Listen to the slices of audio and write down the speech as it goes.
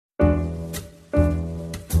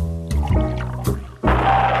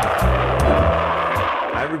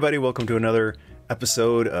everybody, welcome to another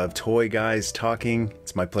episode of Toy Guys Talking.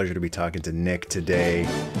 It's my pleasure to be talking to Nick today.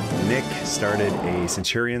 Nick started a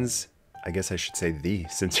Centurions, I guess I should say the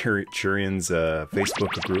Centurions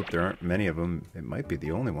Facebook group. There aren't many of them. It might be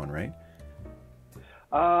the only one, right?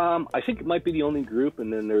 I think it might be the only group,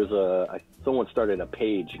 and then there's someone started a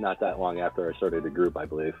page not that long after I started the group, I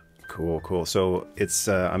believe. Cool. So it's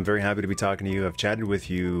I'm very happy to be talking to you. I've chatted with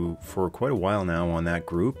you for quite a while now on that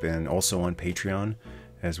group and also on Patreon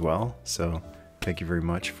as well. So thank you very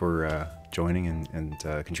much for joining and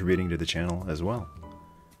contributing to the channel as well.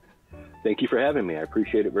 Thank you for having me. I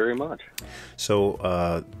appreciate it very much.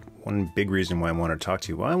 So one big reason why I want to talk to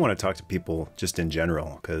you, well, I want to talk to people just in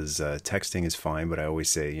general, because texting is fine, but I always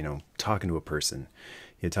say, you know, talking to a person.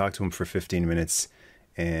 You talk to them for 15 minutes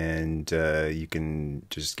and you can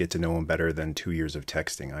just get to know them better than 2 years of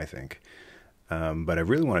texting, I think. But I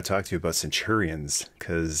really want to talk to you about Centurions,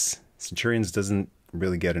 because Centurions doesn't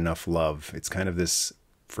really get enough love. It's kind of this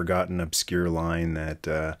forgotten, obscure line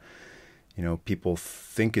that, you know, people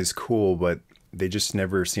think is cool, but they just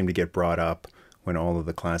never seem to get brought up when all of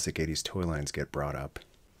the classic 80s toy lines get brought up.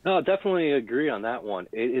 No, definitely agree on that one.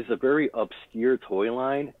 It is a very obscure toy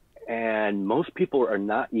line, and most people are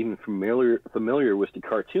not even familiar with the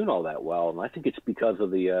cartoon all that well. And I think it's because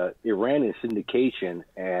of the Iranian syndication,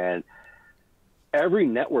 and every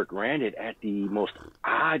network ran it at the most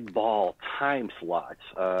oddball time slots.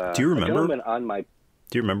 Do you remember?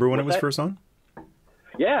 Do you remember when it was first on?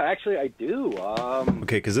 Yeah, actually, I do.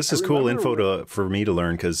 Okay, because this is cool info for me to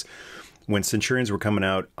learn, because when Centurions were coming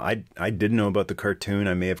out, I didn't know about the cartoon.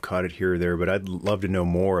 I may have caught it here or there, but I'd love to know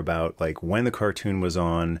more about like when the cartoon was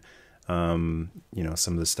on, you know,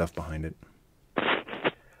 some of the stuff behind it.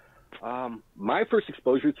 My first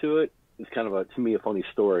exposure to it is kind of to me a funny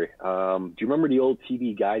story. Do you remember the old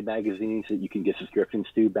TV Guide magazines that you can get subscriptions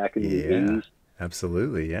to back in the 80s?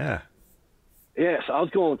 Absolutely, yeah. Yeah, so I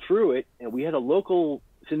was going through it, and we had a local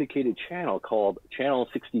syndicated channel called Channel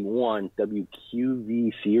 61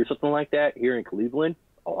 WQVC or something like that here in Cleveland,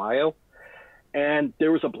 Ohio. And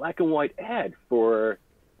there was a black and white ad for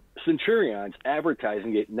Centurions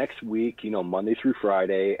advertising it next week, you know, Monday through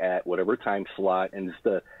Friday at whatever time slot. And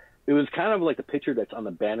it was kind of like the picture that's on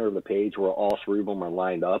the banner of the page where all three of them are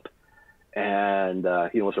lined up. And,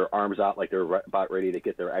 you know, with their arms out like they're about ready to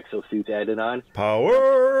get their exosuits added on.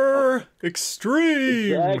 Power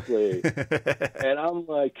Extreme! Exactly. And I'm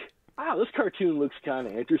like, wow, this cartoon looks kind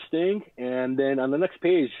of interesting. And then on the next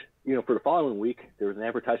page, you know, for the following week, there was an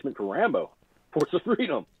advertisement for Rambo, Force of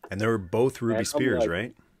Freedom. And they were both Ruby Spears,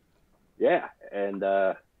 right? Yeah. And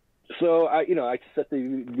so, I set the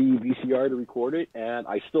VCR to record it, and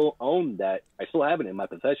I still own that. I still have it in my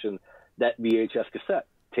possession, that VHS cassette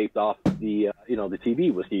taped off the the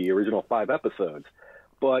TV with the original 5 episodes.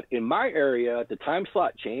 But in my area, the time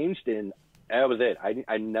slot changed, and that was it.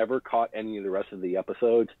 I never caught any of the rest of the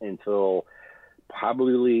episodes until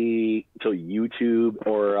YouTube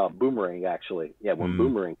or Boomerang, actually. Yeah, when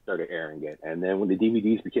Boomerang started airing it. And then when the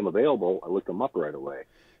DVDs became available, I looked them up right away.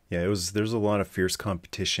 Yeah, there's a lot of fierce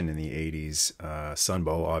competition in the 80s.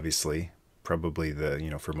 Sunbow, obviously. Probably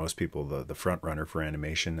for most people, the front runner for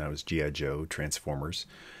animation. That was G.I. Joe, Transformers,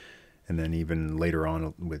 and then even later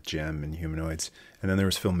on with Gem and Humanoids. And then there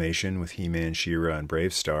was Filmation with He-Man, She-Ra, and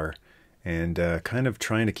Brave Star. And kind of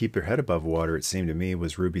trying to keep their head above water, it seemed to me,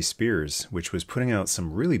 was Ruby Spears, which was putting out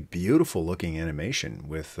some really beautiful looking animation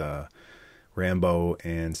with Rambo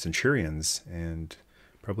and Centurions, and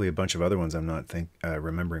probably a bunch of other ones I'm not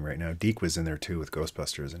remembering right now. Deke was in there too with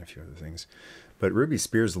Ghostbusters and a few other things. But Ruby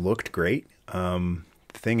Spears looked great. The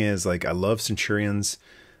thing is, like, I love Centurions.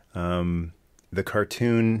 The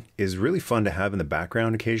cartoon is really fun to have in the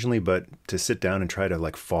background occasionally, but to sit down and try to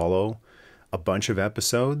like follow a bunch of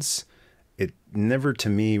episodes, it never to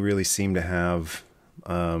me really seemed to have,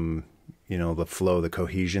 the flow, the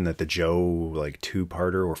cohesion that the Joe like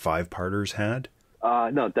 2-parter or 5-parters had.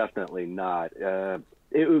 No, definitely not.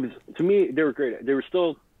 It was, to me, they were great. They were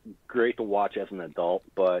still great to watch as an adult,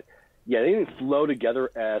 but yeah, they didn't flow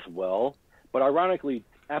together as well. But ironically,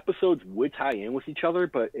 episodes would tie in with each other,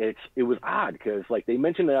 but it was odd because like they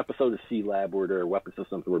mentioned the episode of Sea Lab where their weapon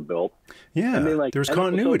systems were built. Yeah, and then, like, there's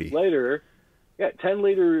continuity. 10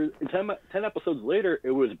 episodes later,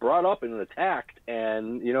 it was brought up and attacked,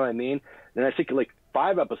 and you know what I mean? Then I think like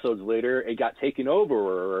 5 episodes later, it got taken over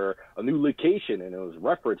or a new location, and it was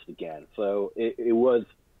referenced again. So it was,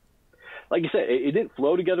 like you said, it didn't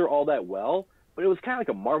flow together all that well, but it was kind of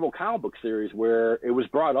like a Marvel comic book series where it was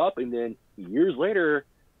brought up, and then years later,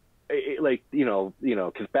 like,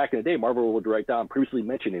 because back in the day, Marvel would write down previously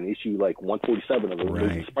mentioned in issue like 147 of the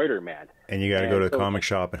movie Spider-Man. And you got to go to the comic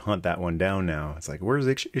shop and hunt that one down now. It's like, where's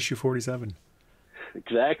issue 47?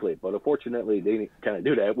 Exactly. But unfortunately, they didn't kind of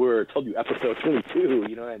do that. We're told you episode 22,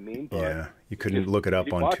 you know what I mean? But yeah, you couldn't look it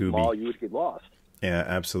up on Tubi. All, you would get lost. Yeah,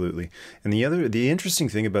 absolutely. And the interesting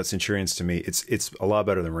thing about Centurions to me, it's a lot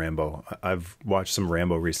better than Rambo. I've watched some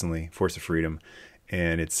Rambo recently, Force of Freedom,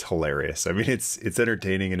 and it's hilarious. I mean, it's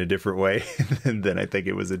entertaining in a different way than I think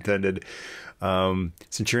it was intended.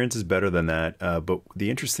 Centurions is better than that. But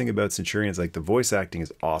the interesting thing about Centurions, like the voice acting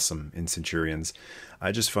is awesome in Centurions.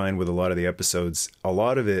 I just find with a lot of the episodes, a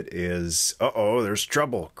lot of it is, there's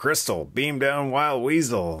trouble. Crystal, beam down Wild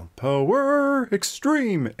Weasel, power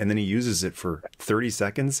extreme. And then he uses it for 30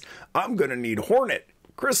 seconds. I'm going to need Hornet,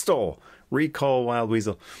 Crystal, recall Wild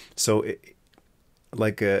Weasel. So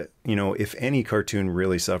if any cartoon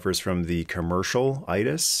really suffers from the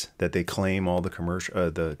commercial-itis that they claim all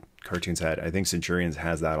the cartoons had, I think Centurions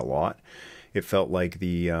has that a lot. It felt like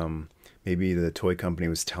maybe the toy company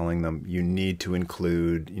was telling them you need to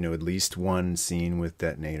include, at least one scene with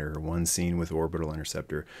detonator, one scene with orbital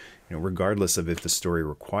interceptor, regardless of if the story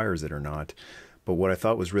requires it or not. But what I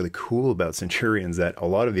thought was really cool about Centurions that a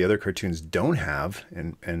lot of the other cartoons don't have,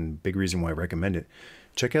 and big reason why I recommend it,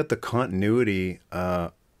 check out the continuity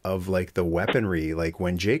of like the weaponry. Like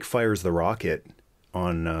when Jake fires the rocket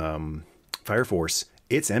on Fire Force,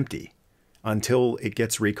 it's empty until it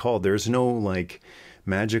gets recalled. There's no like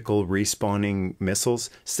magical respawning missiles.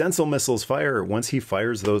 Stencil missiles fire. Once he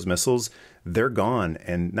fires those missiles, they're gone.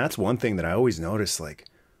 And that's one thing that I always notice, like,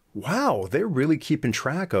 wow, they're really keeping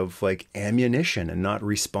track of like ammunition and not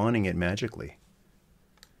respawning it magically.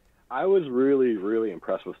 I was really, really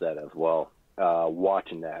impressed with that as well,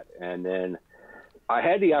 watching that. And then I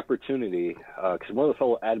had the opportunity, because one of the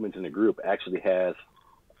fellow admins in the group actually has,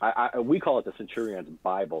 we call it the Centurion's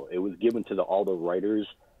Bible. It was given to all the writers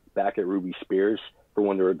back at Ruby Spears for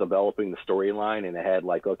when they were developing the storyline, and it had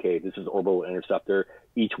like, okay, this is orbital interceptor.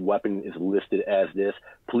 Each weapon is listed as this.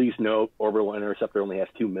 Please note, orbital interceptor only has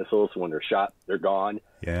 2 missiles. So when they're shot, they're gone.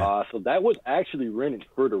 Yeah. So that was actually written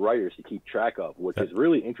for the writers to keep track of, which is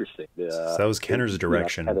really interesting. So that was Kenner's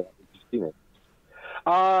direction.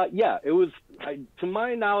 Yeah, it was. To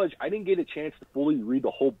my knowledge, I didn't get a chance to fully read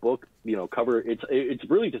the whole book. Cover. It's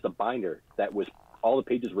really just a binder that was all the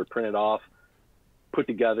pages were printed off, put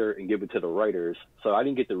together, and given to the writers. So I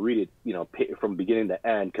didn't get to read it, from beginning to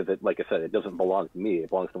end, because, like I said, it doesn't belong to me. It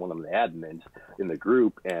belongs to one of the admins in the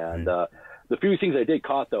group. And the few things I did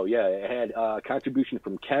caught, though, yeah, it had contribution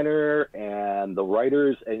from Kenner and the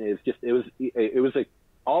writers, and it was like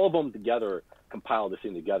all of them together compiled this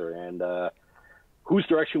thing together. And whose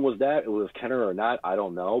direction was that? It was Kenner or not, I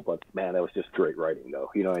don't know. But, man, that was just great writing, though.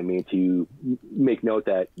 You know what I mean? To make note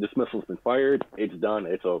that this missile's been fired, it's done,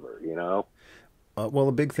 it's over, Well,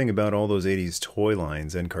 a big thing about all those 80s toy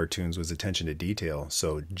lines and cartoons was attention to detail.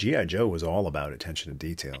 So G.I. Joe was all about attention to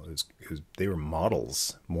detail. They were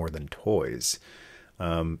models more than toys.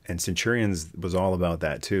 And Centurions was all about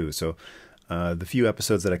that, too. So the few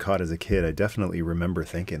episodes that I caught as a kid, I definitely remember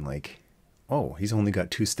thinking, like, oh, he's only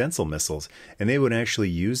got 2 stencil missiles. And they would actually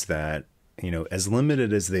use that, as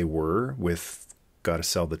limited as they were with Gotta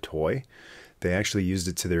Sell the Toy, they actually used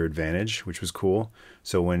it to their advantage, which was cool.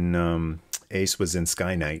 So when Ace was in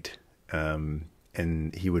Sky Knight,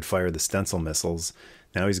 and he would fire the stencil missiles,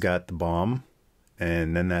 now he's got the bomb,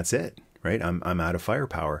 and then that's it, right? I'm out of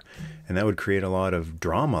firepower. And that would create a lot of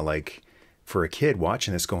drama, like for a kid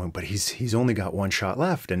watching this going, but he's only got 1 shot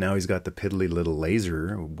left, and now he's got the piddly little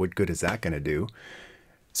laser. What good is that going to do?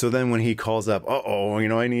 So then when he calls up,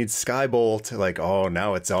 I need Skybolt, like, oh,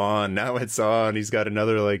 now it's on. He's got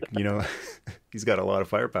another, like, he's got a lot of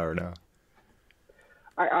firepower now.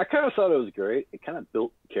 I kind of thought it was great. It kind of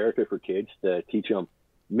built character for kids to teach them,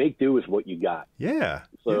 make do with what you got. Yeah.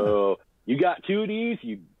 So you got 2 of these,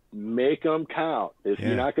 you make them count.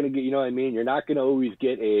 You're not going to get, you're not going to always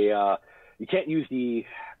get you can't use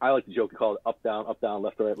I like the joke called up, down,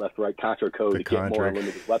 left, right, contra code to get more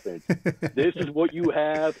unlimited weapons. This is what you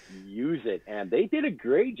have, use it. And they did a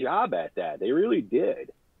great job at that. They really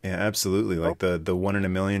did. Yeah, absolutely. Like the 1 in a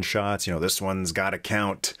million shots, this one's got to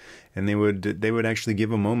count. And they would actually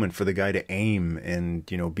give a moment for the guy to aim and,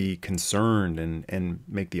 be concerned and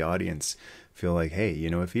make the audience feel like, hey,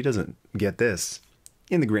 if he doesn't get this,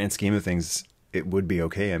 in the grand scheme of things, it would be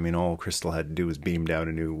okay. I mean, all Crystal had to do was beam down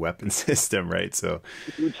a new weapon system, right? So,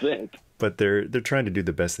 you would think. But they're trying to do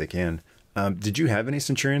the best they can. Did you have any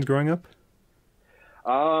Centurions growing up?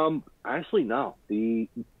 Honestly, no.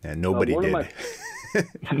 Nobody did.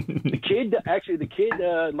 The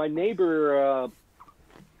kid, my neighbor,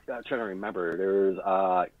 I'm trying to remember. There's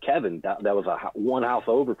Kevin. That was one house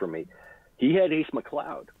over from me. He had Ace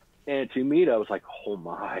McCloud. And to me, I was like, oh,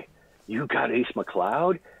 my, you got Ace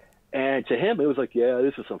McCloud? And to him, it was like, yeah,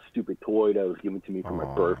 this is some stupid toy that was given to me for my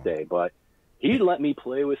birthday. But he let me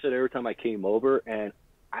play with it every time I came over, and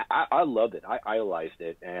I loved it. I idolized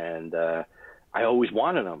it, and I always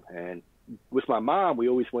wanted them. And with my mom, we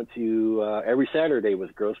always went to every Saturday was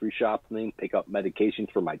grocery shopping, pick up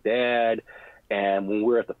medications for my dad. And when we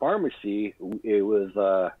were at the pharmacy, it was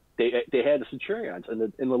they had the Centurions in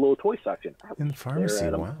the little toy section. In the pharmacy,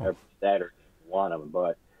 wow. Every Saturday, one of them,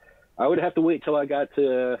 but I would have to wait till I got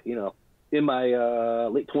to in my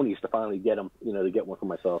late 20s to finally get them, to get one for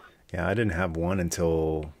myself. Yeah, I didn't have one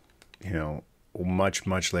until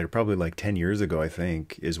much later, probably like 10 years ago, I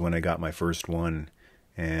think, is when I got my first one.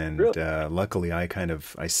 And really? Luckily I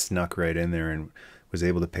snuck right in there and was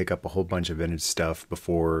able to pick up a whole bunch of vintage stuff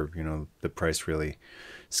before, the price really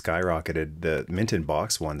skyrocketed. The mint in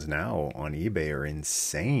box ones now on eBay are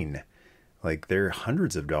insane. Like they're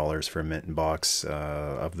hundreds of dollars for a mint in box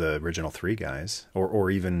of the original 3 guys, or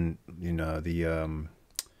even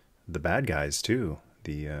the bad guys too,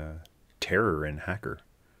 the Terror and Hacker.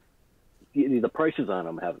 The prices on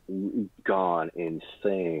them have gone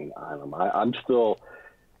insane on them. I'm still.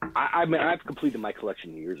 I mean, I've completed my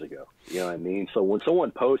collection years ago. You know what I mean? So when someone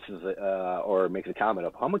posts or makes a comment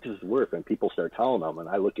of how much is it worth, and people start telling them, and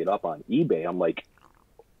I look it up on eBay, I'm like,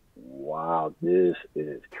 wow, this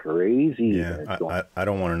is crazy. Yeah, I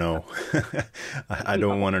don't want to know. I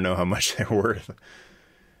don't want to know how much they're worth.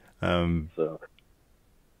 So,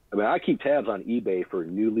 I mean, I keep tabs on eBay for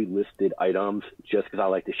newly listed items just because I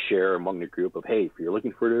like to share among the group of, hey, if you're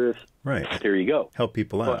looking for this, right, here you go. Help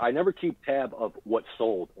people out. But I never keep tab of what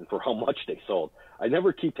sold and for how much they sold. I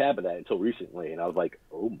never keep tab of that until recently, and I was like,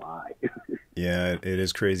 oh, my. Yeah, it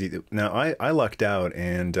is crazy. Now, I lucked out,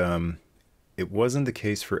 and it wasn't the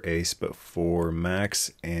case for Ace, but for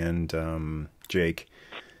Max and Jake,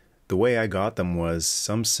 the way I got them was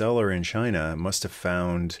some seller in China must have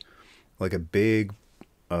found like a big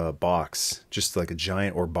box, just like a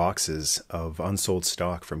giant, or boxes of unsold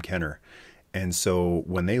stock from Kenner. And so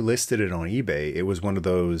when they listed it on eBay, it was one of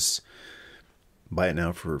those buy it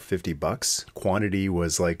now for $50. Quantity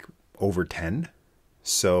was like over 10.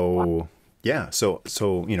 So yeah, so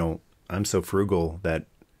I'm so frugal that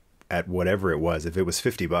at whatever it was, if it was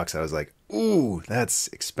 $50, I was like, ooh, that's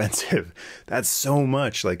expensive. That's so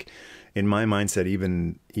much. Like in my mindset,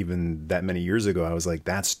 even that many years ago, I was like,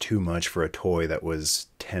 that's too much for a toy that was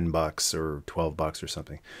 $10 or $12 or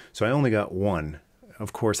something. So I only got one.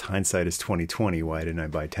 Of course, hindsight is 20/20. Why didn't I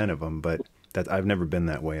buy 10 of them? But I've never been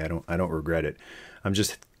that way. I don't regret it. I'm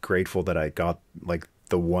just grateful that I got like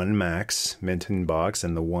the one Max mint in box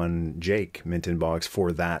and the one Jake mint in box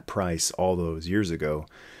for that price all those years ago.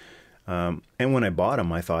 And when I bought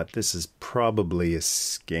them, I thought, this is probably a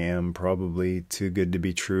scam, probably too good to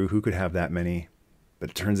be true. Who could have that many? But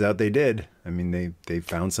it turns out they did. I mean, they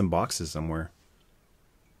found some boxes somewhere.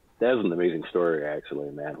 That is an amazing story, actually,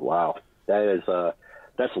 man. Wow.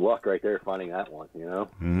 That's luck right there, finding that one,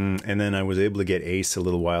 And then I was able to get Ace a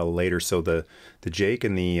little while later. So the Jake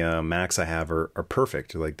and the Max I have are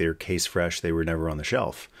perfect. Like, they're case fresh. They were never on the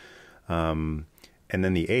shelf. And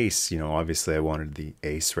then the Ace, obviously I wanted the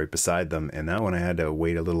Ace right beside them. And that one I had to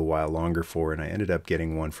wait a little while longer for. And I ended up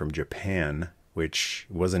getting one from Japan, which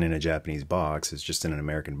wasn't in a Japanese box. It's just in an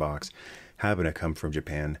American box. Happened to come from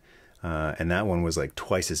Japan. And that one was like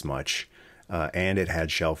twice as much. And it had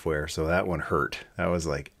shelfware. So that one hurt. That was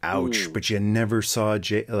like, ouch. But you never saw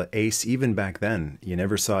Ace, even back then. You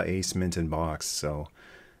never saw Ace mint in box. So,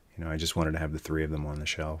 I just wanted to have the 3 of them on the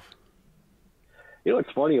shelf.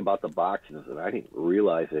 What's funny about the boxes, and I didn't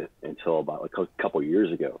realize it until about a couple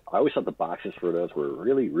years ago. I always thought the boxes for those were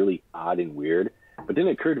really, really odd and weird. But then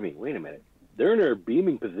it occurred to me, wait a minute. They're in their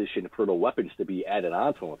beaming position for the weapons to be added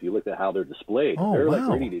onto them. If you look at how they're displayed, they're like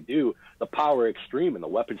ready to do the power XTreme, and the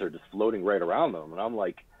weapons are just floating right around them. And I'm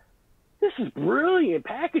like, this is brilliant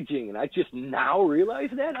packaging. And I just now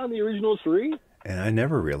realized that on the original 3. And I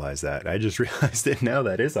never realized that. I just realized it now.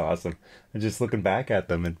 That is awesome. I'm just looking back at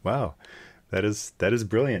them, and wow. That is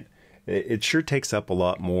brilliant. It sure takes up a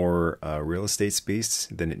lot more real estate space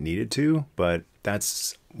than it needed to, but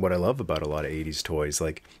that's what I love about a lot of 80s toys.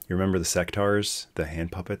 Like, you remember the Sectars, the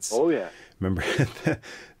hand puppets? Oh, yeah. Remember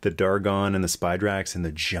the Dargon and the Spidrax and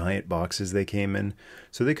the giant boxes they came in?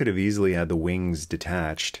 So they could have easily had the wings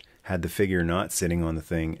detached, had the figure not sitting on the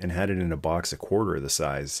thing, and had it in a box a quarter of the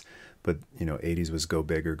size. But, 80s was go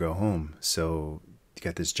big or go home. So you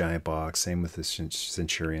got this giant box, same with the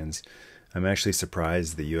Centurions. I'm actually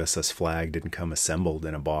surprised the USS Flagg didn't come assembled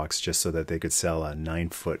in a box just so that they could sell a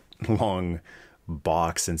 9-foot long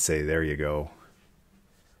box and say, there you go.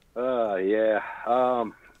 Yeah.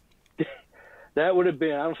 That would have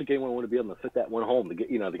been, I don't think anyone would have been able to fit that one home to get,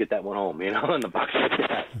 to get that one home, in the box like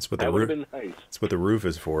that. That would have been nice. That's what the roof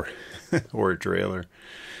is for, or a trailer.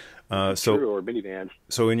 True, or minivans.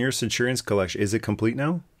 So in your Centurions collection, is it complete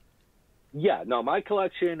now? Yeah, no, my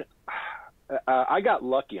collection, I got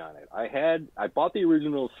lucky on it. I bought the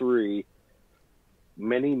original 3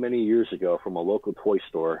 many, many years ago from a local toy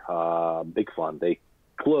store, Big Fun. They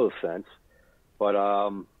closed since. But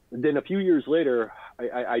then a few years later,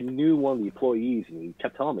 I knew one of the employees, and he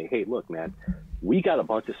kept telling me, hey, look, man, we got a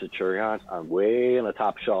bunch of Centurions on way on the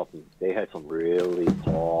top shelf, and they had some really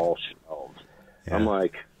tall shelves. Yeah. I'm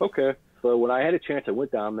like, okay. So when I had a chance, I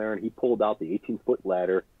went down there, and he pulled out the 18-foot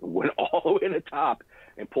ladder and went all the way to the top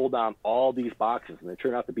and pulled down all these boxes. And it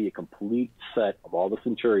turned out to be a complete set of all the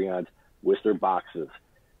Centurions with their boxes.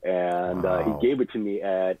 And wow. He gave it to me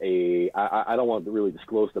at I don't want to really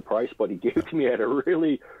disclose the price, but he gave it to me at a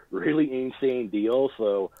really, really insane deal.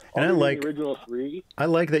 So, and the original 3. I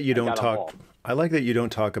like that you don't talk. I like that you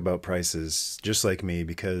don't talk about prices, just like me,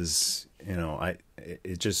 because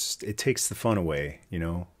it takes the fun away,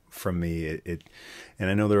 from me. And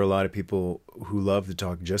I know there are a lot of people who love to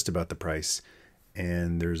talk just about the price,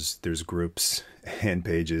 and there's groups and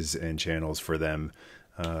pages and channels for them.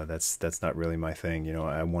 That's not really my thing.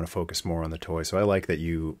 I want to focus more on the toy. So I like that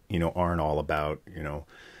you aren't all about,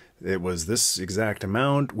 it was this exact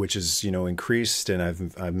amount, which is, increased,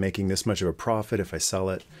 and I'm making this much of a profit if I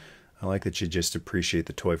sell it. I like that you just appreciate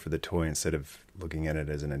the toy for the toy instead of looking at it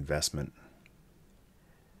as an investment.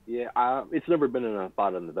 Yeah, it's never been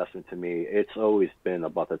about an investment to me. It's always been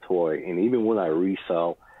about the toy. And even when I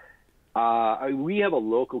resell, we have a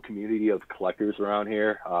local community of collectors around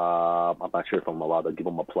here. I'm not sure if I'm allowed to give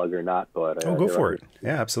them a plug or not, but go for it.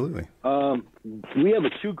 Yeah, absolutely. We have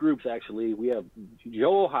 2 groups actually. We have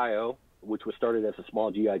Joe, Ohio, which was started as a small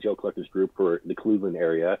GI Joe collectors group for the Cleveland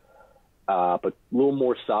area, but a little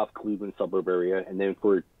more south Cleveland suburb area. And then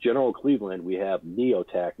for general Cleveland, we have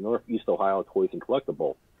NEO-TACC, Northeast Ohio Toys and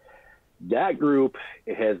Collectibles. That group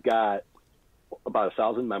has got about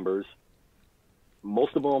 1,000 members.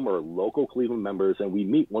 Most of them are local Cleveland members, and we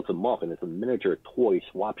meet once a month, and it's a miniature toy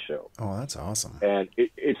swap show. Oh, that's awesome. And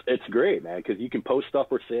it's great, man, because you can post stuff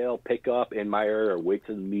for sale, pick up in my area, or wait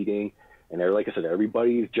to the meeting. And like I said,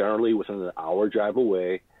 everybody's generally within an hour drive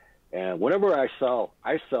away. And whenever I sell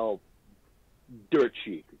dirt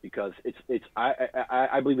cheap, because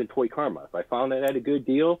I believe in toy karma. If I found it at a good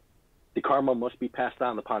deal, the karma must be passed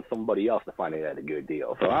on upon somebody else to find it at a good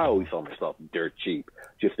deal. So I always sell myself dirt cheap,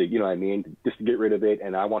 just to, just to get rid of it.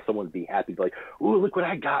 And I want someone to be happy, like, ooh, look what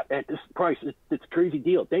I got at this price. It's a crazy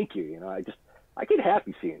deal. Thank you. I get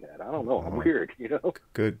happy seeing that. I don't know. I'm weird,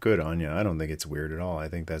 Good on you. I don't think it's weird at all. I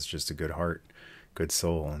think that's just a good heart, good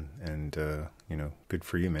soul, and good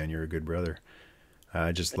for you, man. You're a good brother.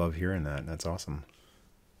 I just love hearing that. That's awesome.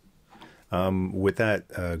 With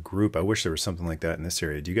that group, I wish there was something like that in this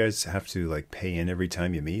area. Do you guys have to pay in every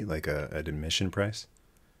time you meet, like an admission price?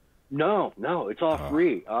 No, it's all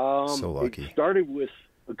free. So lucky. It started with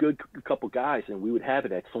a good couple guys, and we would have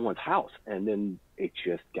it at someone's house, and then it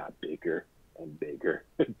just got bigger and bigger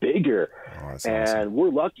and bigger. Oh, that's and awesome.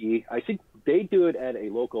 We're lucky. I think they do it at a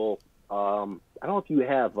local. I don't know if you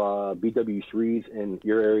have BW3s in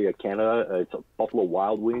your area, Canada. It's a Buffalo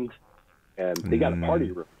Wild Wings, and they got a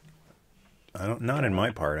party room. Not in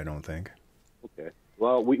my part, I don't think. Okay.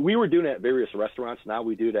 Well, we were doing it at various restaurants. Now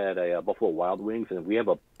we do it at a Buffalo Wild Wings, and they have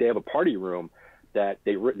a party room that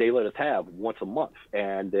they let us have once a month,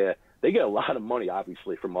 and they get a lot of money,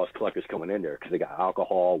 obviously, from us collectors coming in there because they got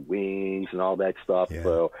alcohol, wings, and all that stuff. Yeah.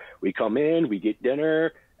 So we come in, we get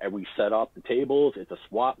dinner, and we set up the tables. It's a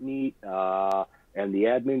swap meet, and the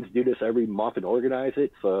admins do this every month and organize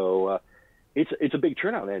it. So it's a big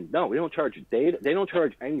turnout. And no, we don't charge. They don't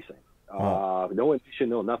charge anything. No admission,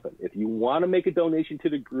 no nothing. If you want to make a donation to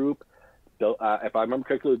the group, if I remember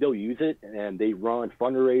correctly, they'll use it, and they run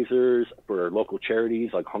fundraisers for local charities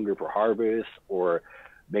like Hunger for Harvest or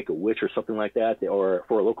Make-A-Wish or something like that, or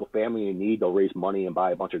for a local family in need, they'll raise money and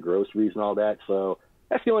buy a bunch of groceries and all that. So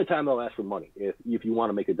that's the only time they'll ask for money, if you want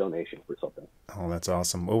to make a donation for something. Oh, that's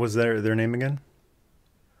awesome. What was their name again?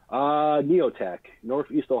 NEO-TACC,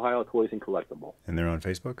 Northeast Ohio Toys and Collectibles. And they're on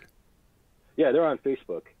Facebook? Yeah, they're on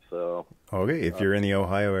Facebook. So okay, if you're in the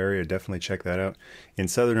Ohio area, definitely check that out. In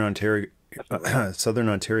Southern Ontario,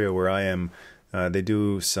 where I am, they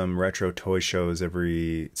do some retro toy shows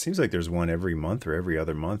it seems like there's one every month or every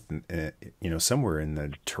other month, somewhere in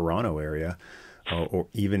the Toronto area. or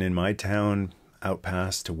even in my town, out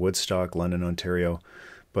past to Woodstock, London, Ontario.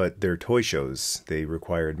 But they're toy shows. They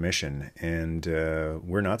require admission, and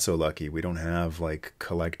we're not so lucky. We don't have like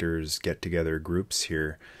collectors get-together groups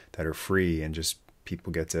here that are free and just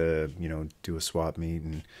people get to, you know, do a swap meet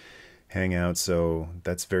and hang out. So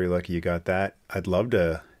that's very lucky you got that. I'd love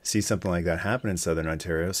to see something like that happen in Southern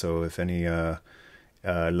Ontario. So if any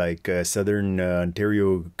Southern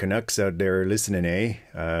Ontario Canucks out there listening,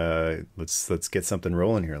 let's get something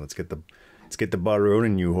rolling here. Let's get the ball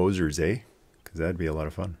rolling, you hosers, eh? Because that'd be a lot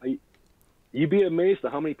of fun. You'd be amazed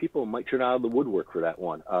at how many people might turn out of the woodwork for that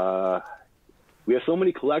one. We have so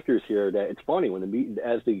many collectors here that it's funny when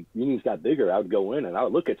as the meetings got bigger, I would go in and I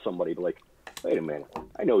would look at somebody and be like, "Wait a minute,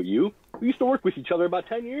 I know you. We used to work with each other about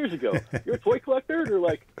 10 years ago. You're a toy collector?" They're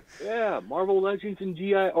like, "Yeah, Marvel Legends and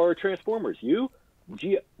GI or Transformers. You,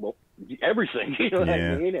 everything." You know what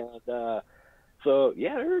I mean? And so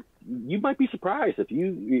yeah, you might be surprised if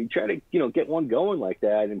you try to get one going like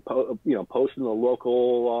that and post in the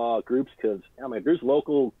local groups, because I mean there's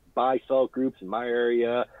local buy sell groups in my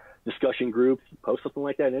area, discussion groups. Post something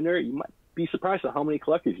like that in there, you might be surprised at how many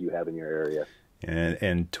collectors you have in your area.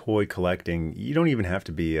 And toy collecting, you don't even have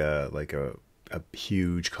to be a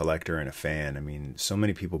huge collector and a fan. I mean, so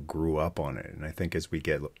many people grew up on it, and I think as we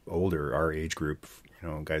get older, our age group,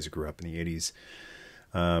 guys who grew up in the 80s,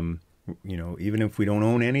 even if we don't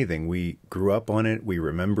own anything, we grew up on it, we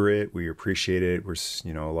remember it, we appreciate it. We're,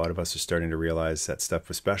 a lot of us are starting to realize that stuff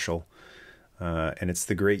was special. And it's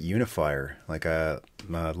the great unifier. Like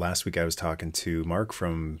last week I was talking to Mark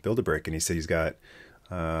from Build-A-Brick, and he said he's got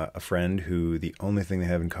a friend who the only thing they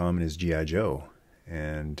have in common is G.I. Joe.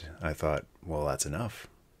 And I thought, well, that's enough.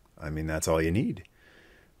 I mean, that's all you need.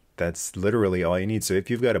 That's literally all you need. So if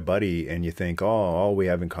you've got a buddy and you think, oh, all we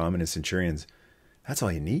have in common is Centurions, that's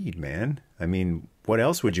all you need, man. I mean, what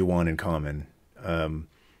else would you want in common? A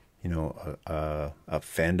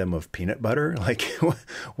fandom of peanut butter? Like,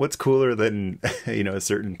 what's cooler than, a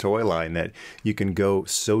certain toy line that you can go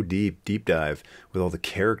so deep dive with all the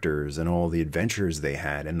characters and all the adventures they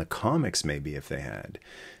had, and the comics maybe if they had,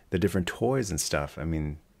 the different toys and stuff. I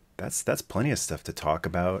mean, that's plenty of stuff to talk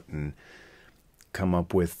about and come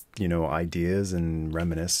up with, ideas and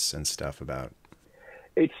reminisce and stuff about.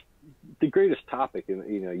 It's the greatest topic,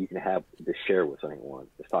 you can have to share with anyone.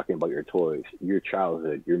 Just talking about your toys, your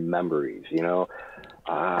childhood, your memories.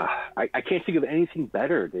 I can't think of anything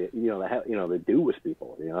better to do with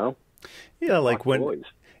people. Yeah, like when. Toys.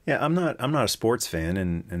 Yeah, I'm not a sports fan,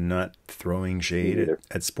 and not throwing shade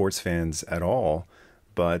at sports fans at all.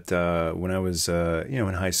 But when I was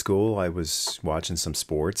in high school, I was watching some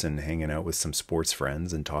sports and hanging out with some sports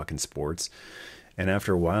friends and talking sports. And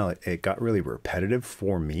after a while, it got really repetitive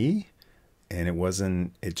for me. And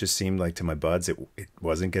it just seemed like to my buds, it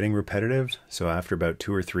wasn't getting repetitive. So after about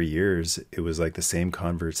 2 or 3 years, it was like the same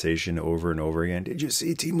conversation over and over again. Did you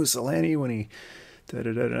see Timo Solani when he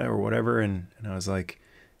da-da-da-da or whatever? And I was like,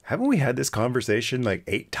 haven't we had this conversation like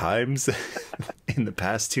 8 times in the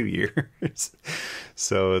past 2 years?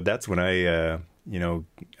 So that's when I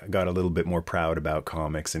got a little bit more proud about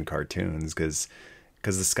comics and cartoons, because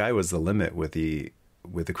the sky was the limit with the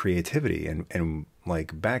creativity, and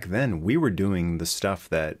like back then we were doing the stuff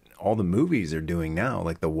that all the movies are doing now,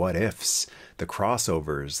 like the what ifs, the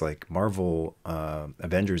crossovers, like Marvel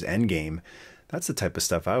Avengers Endgame. That's the type of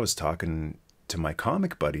stuff I was talking to my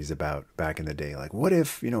comic buddies about back in the day. Like, what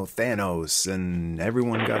if Thanos and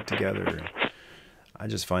everyone got together? I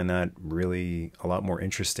just find that really a lot more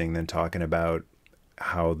interesting than talking about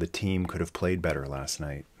how the team could have played better last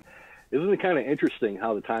night. Isn't it kind of interesting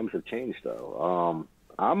how the times have changed, though?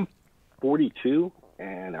 I'm 42,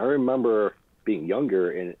 and I remember being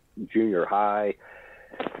younger in junior high,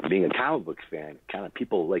 being a comic books fan, kind of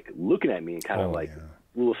people like looking at me and kind of a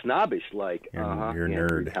little snobbish, like, you're a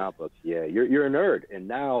nerd. Comic books. Yeah, you're a nerd. And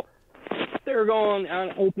now they're going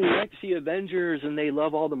on open night to see Avengers, and they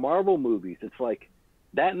love all the Marvel movies. It's like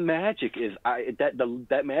that magic is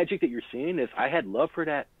that magic that you're seeing is I had love for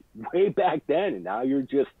that way back then, and now you're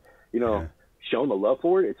just shown the love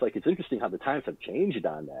for it. It's like, it's interesting how the times have changed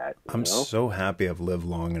on that. I'm so happy I've lived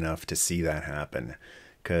long enough to see that happen,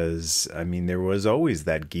 because I mean, there was always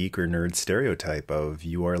that geek or nerd stereotype of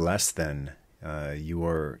you are less than, you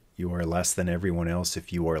are less than everyone else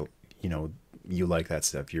if you are, you like that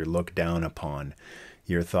stuff. You're looked down upon,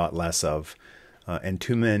 you're thought less of, and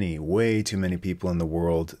way too many people in the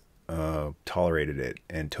world tolerated it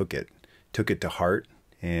and took it to heart,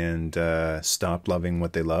 and stopped loving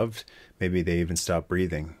what they loved. Maybe they even stopped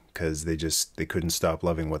breathing because they couldn't stop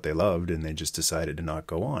loving what they loved, and they just decided to not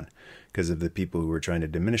go on because of the people who were trying to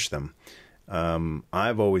diminish them.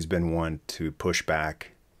 I've always been one to push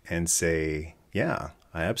back and say, yeah,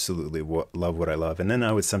 I absolutely love what I love. And then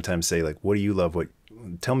I would sometimes say, like, what do you love?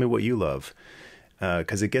 Tell me what you love.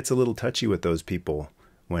 'Cause it gets a little touchy with those people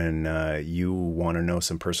when you want to know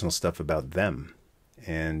some personal stuff about them.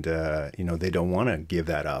 And, you know, they don't want to give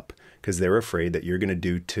that up because they're afraid that you're going to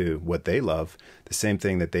do to what they love the same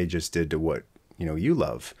thing that they just did to what, you know, you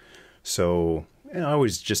love. So, you know, I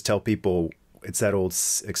always just tell people, it's that old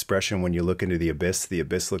expression, when you look into the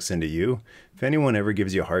abyss looks into you. If anyone ever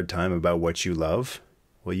gives you a hard time about what you love,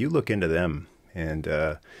 well, you look into them, and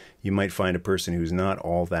you might find a person who's not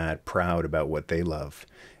all that proud about what they love.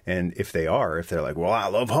 And if they're like, well, I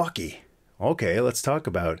love hockey. Okay, let's talk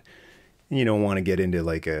about, you don't want to get into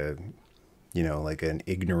like a, you know, like an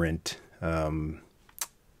ignorant,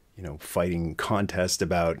 you know, fighting contest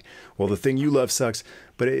about, well, the thing you love sucks.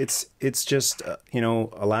 But it's just, you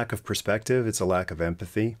know, a lack of perspective. It's a lack of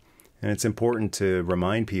empathy. And it's important to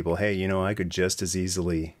remind people, hey, you know, I could just as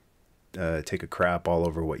easily take a crap all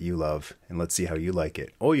over what you love, and let's see how you like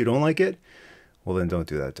it. Oh, you don't like it? Well, then don't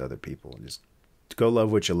do that to other people. Just go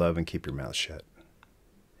love what you love and keep your mouth shut.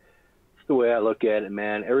 It's the way I look at it,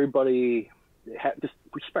 man. Everybody just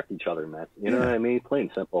respect each other, man. You know what I mean? Plain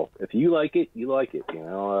and simple. If you like it, you like it. You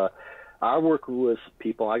know, I work with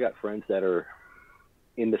people. I got friends that are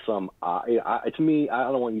into some, to me,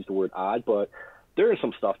 I don't want to use the word odd, but there is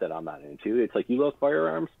some stuff that I'm not into. It's like, you love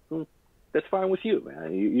firearms? That's fine with you,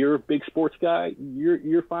 man. You're a big sports guy.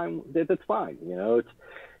 You're fine. That's fine. You know, it's,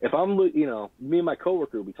 if I'm, you know, me and my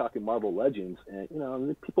coworker will be talking Marvel Legends, and, you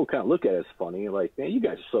know, people kind of look at us funny, like, man, you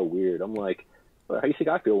guys are so weird. I'm like, well, how do you think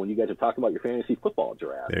I feel when you guys are talking about your fantasy football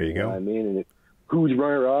draft? There you go. Know what I mean? And who's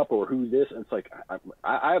runner up or who's this? And it's like,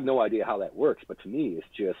 I have no idea how that works, but to me, it's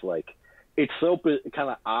just like, it's so kind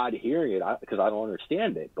of odd hearing it because I don't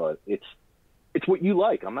understand it, but it's what you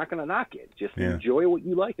like. I'm not going to knock it. Just enjoy what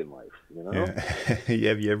you like in life, you know? Yeah.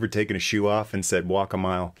 Have you ever taken a shoe off and said, walk a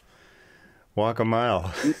mile? Walk a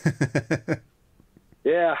mile.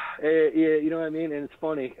 Yeah, you know what I mean? And it's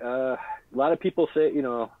funny. A lot of people say, you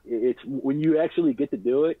know, it's when you actually get to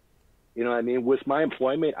do it, you know what I mean? With my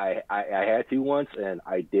employment, I had to once, and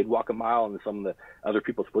I did walk a mile in some of the other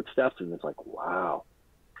people's footsteps, and it's like, wow.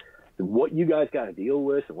 What you guys got to deal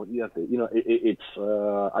with and what you have to, you know, it's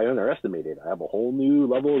I underestimated. I have a whole new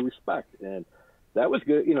level of respect, and that was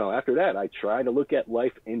good. You know, after that, I try to look at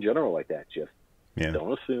life in general like that. Just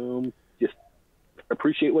don't assume. Just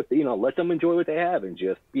appreciate what you know. Let them enjoy what they have, and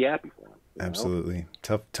just be happy for them. Absolutely,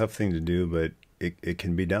 tough thing to do, but it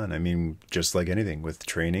can be done. I mean, just like anything, with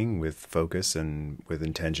training, with focus, and with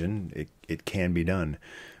intention, it can be done.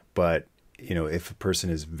 But you know, if a person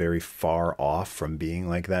is very far off from being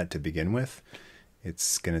like that to begin with,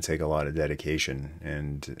 it's going to take a lot of dedication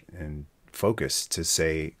and focus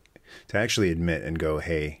to actually admit and go,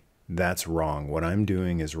 hey, that's wrong. What I'm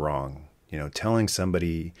doing is wrong. You know, telling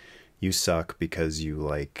somebody you suck because you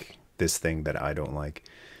like this thing that I don't like,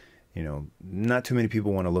 you know, not too many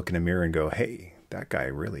people want to look in a mirror and go, hey, that guy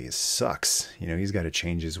really sucks. You know, he's got to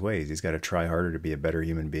change his ways. He's got to try harder to be a better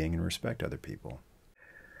human being and respect other people.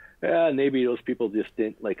 Yeah, maybe those people just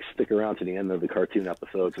didn't like stick around to the end of the cartoon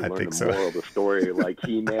episodes and learn the moral of the story, like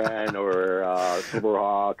He-Man or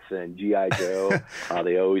Silverhawks and G.I. Joe.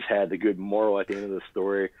 They always had the good moral at the end of the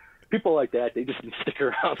story. People like that, they just didn't stick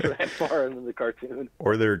around for that far into the cartoon.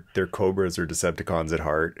 Or they're Cobras or Decepticons at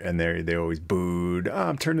heart, and they always booed. Oh,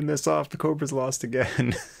 I'm turning this off. The Cobra's lost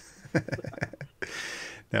again.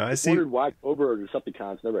 Now I wondered why Cobra or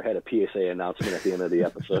Decepticons never had a PSA announcement at the end of the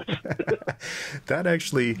episode. That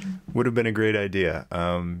actually would have been a great idea.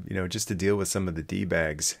 You know, just to deal with some of the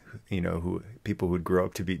D-bags, you know, people who'd grow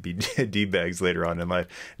up to be D-bags later on in life.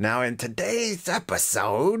 Now in today's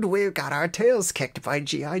episode, we've got our tails kicked by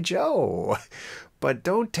G.I. Joe. But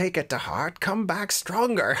don't take it to heart. Come back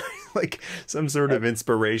stronger. Like some sort of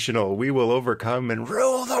inspirational, we will overcome and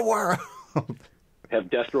rule the world. Have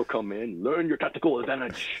Destro come in, learn your tactical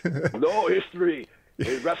advantage. No history.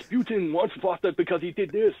 Rasputin once fought that because he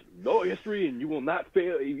did this. No history, and you will not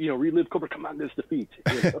fail. You know, relive Cobra Commander's defeat.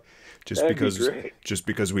 You know? just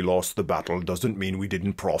because we lost the battle doesn't mean we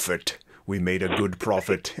didn't profit. We made a good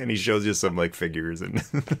profit, and he shows you some like figures, and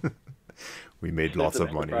we made lots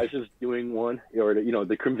of money. Enterprises doing one, or you know,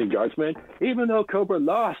 the Crimson Guardsmen. Even though Cobra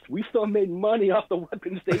lost, we still made money off the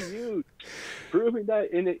weapons they used, proving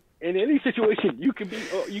that in any situation you can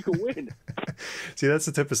win. See, that's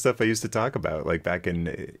the type of stuff I used to talk about, like back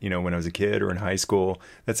in, you know, when I was a kid or in high school.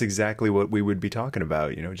 That's exactly what we would be talking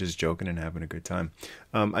about, you know, just joking and having a good time.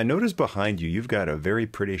 I noticed behind you, you've got a very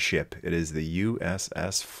pretty ship. It is the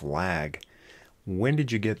USS Flagg. When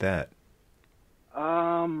did you get that?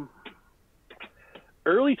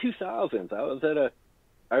 early 2000s.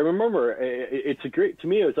 I remember it's a great, to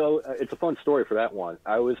me, it's a fun story for that one.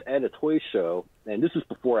 I was at a toy show, and this is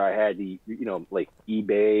before I had the, like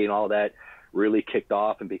eBay and all that really kicked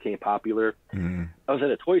off and became popular. Mm-hmm. I was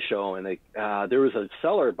at a toy show, and there was a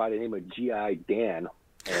seller by the name of G.I. Dan,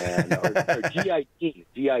 or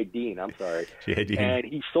G.I. Dean, I'm sorry. G.I. Dean. And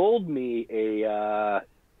he sold me a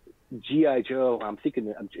G.I. Joe, I'm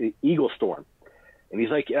thinking Eagle Storm. And he's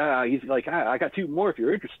like, I got 2 more if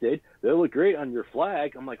you're interested. They'll look great on your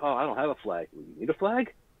flag. I'm like, oh, I don't have a flag. You need a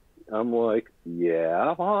flag? I'm like,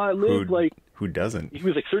 yeah. Well, I live who doesn't? He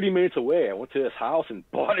was like 30 minutes away. I went to his house and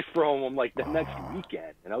bought it from him like the next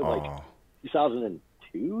weekend. And I was like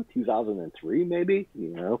 2002, 2003 maybe,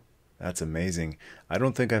 That's amazing. I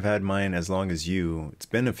don't think I've had mine as long as you. It's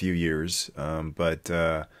been a few years, but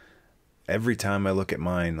every time I look at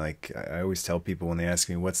mine, like I always tell people when they ask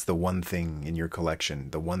me, what's the one thing in your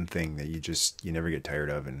collection, the one thing that you never get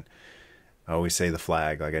tired of? And I always say the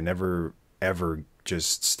flag. Like I never, ever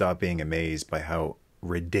just stop being amazed by how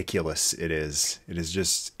ridiculous it is. It is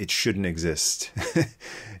just, it shouldn't exist.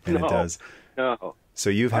 And it does. No. So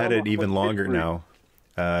you've had it even longer now.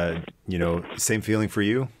 Same feeling for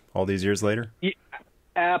you all these years later? Yeah.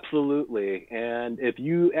 Absolutely. And if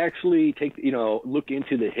you actually look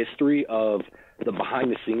into the history of the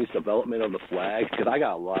behind-the-scenes development of the flag, because I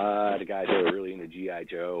got a lot of guys that are really into G.I.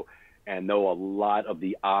 Joe and know a lot of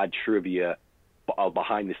the odd trivia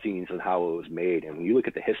behind the scenes and how it was made. And when you look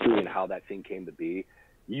at the history and how that thing came to be,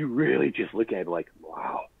 you really just look at it like,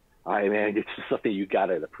 wow, it's just something you got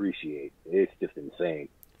to appreciate. It's just insane.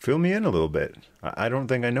 Fill me in a little bit. I don't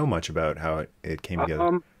think I know much about how it came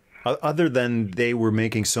together. Other than they were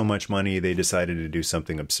making so much money, they decided to do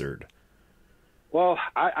something absurd. Well,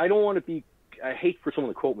 I don't want to be. I hate for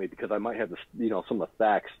someone to quote me because I might have some of the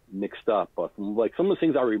facts mixed up. But from, some of the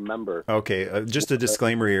things I remember. Okay, just a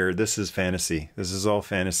disclaimer here. This is fantasy. This is all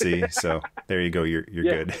fantasy. So there you go. You're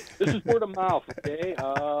good. This is word of mouth. Okay.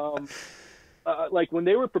 When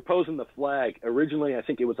they were proposing the flag originally, I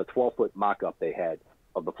think it was a 12-foot mock-up they had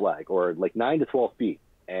of the flag, or like 9 to 12 feet.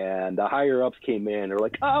 And the higher-ups came in. They're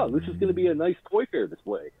like, oh, this is going to be a nice toy fair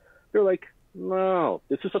display. They're like, no,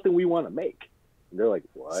 this is something we want to make. And they're like,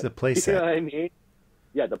 what? It's a play set. You know what I mean?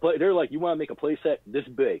 Yeah, they're like, you want to make a play set this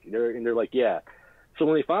big? And they're like, yeah. So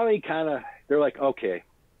when they finally they're like, okay,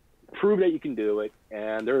 prove that you can do it.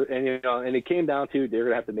 And it came down to they're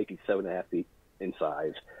going to have to make it 7.5 feet in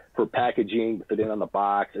size for packaging, to fit in on the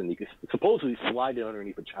box, and you could supposedly slide it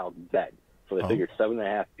underneath a child's bed. So they figured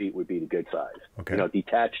 7.5 feet would be the good size. Okay.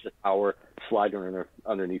 Detach the tower, slide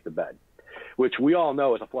underneath the bed, which we all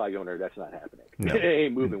know as a flag owner, that's not happening. No. It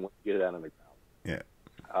ain't moving once you get it out on the ground. Yeah.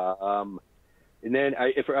 And then,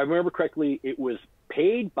 if I remember correctly, it was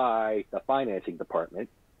paid by the financing department.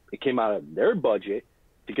 It came out of their budget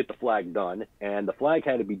to get the flag done, and the flag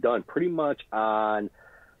had to be done pretty much on,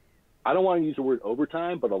 I don't want to use the word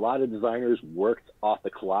overtime, but a lot of designers worked off the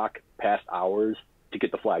clock past hours to get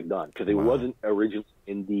the flag done, because it wasn't originally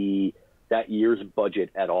in that year's budget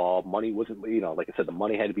at all. Money wasn't, like I said, the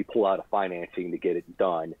money had to be pulled out of financing to get it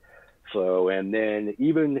done. So, and then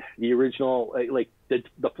even the original,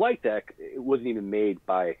 the flight deck, it wasn't even made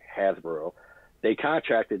by Hasbro. They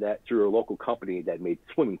contracted that through a local company that made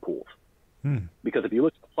swimming pools. Because if you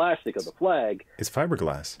look at the plastic of the flag, it's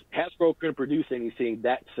fiberglass. Hasbro couldn't produce anything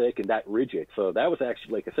that thick and that rigid. So that was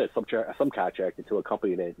actually, like I said, subcontracted to a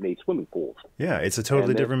company that made swimming pools. Yeah, it's a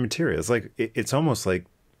totally different material. It's like it's almost like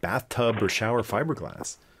bathtub or shower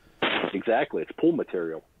fiberglass. Exactly. It's pool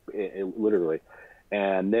material, literally.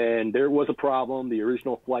 And then there was a problem. The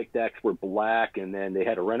original flight decks were black, and then they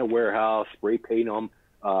had to rent a warehouse, spray paint them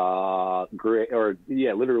gray.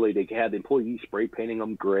 Literally they had the employees spray painting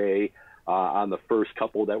them gray. On the first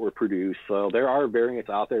couple that were produced. So there are variants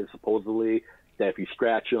out there supposedly that if you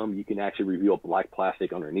scratch them, you can actually reveal black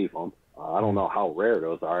plastic underneath them. I don't know how rare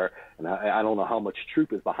those are, and I don't know how much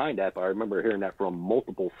truth is behind that, but I remember hearing that from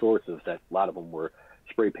multiple sources that a lot of them were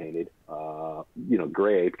spray painted,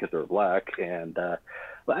 gray because they're black, and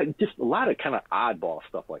just a lot of kind of oddball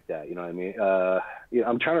stuff like that. You know what I mean?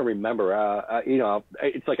 I'm trying to remember.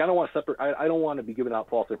 It's like I don't want to separate. I don't want to be giving out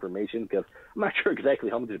false information because I'm not sure exactly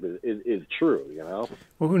how much of it is true.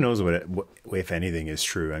 Well, who knows what if anything is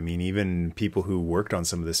true? I mean, even people who worked on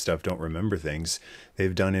some of this stuff don't remember things.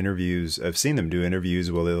 They've done interviews. I've seen them do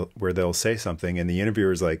interviews where they'll say something, and the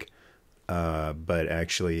interviewer's like, but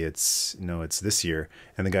actually it's this year.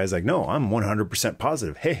 And the guy's like, no, I'm 100%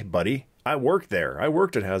 positive. Hey, buddy, I worked there. I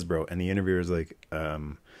worked at Hasbro. And the interviewer's like,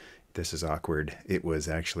 this is awkward. It was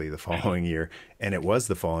actually the following year. And it was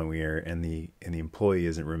the following year. And the employee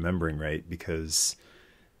isn't remembering right because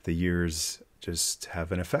the years just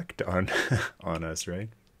have an effect on on us, right?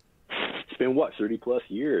 It's been what, 30 plus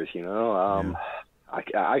years, you know.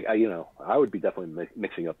 I would be definitely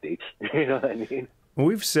mixing up dates. You know what I mean? Well,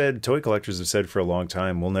 we've said, toy collectors have said for a long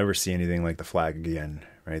time, we'll never see anything like the Flagg again,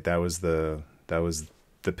 right? That was the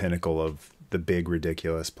pinnacle of the big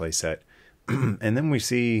ridiculous playset. And then we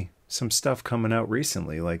see some stuff coming out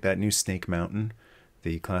recently, like that new Snake Mountain,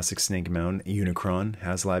 the classic Snake Mountain Unicron,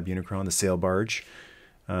 Haslab Unicron, the sail barge.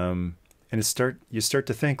 And you start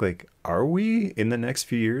to think, like, are we in the next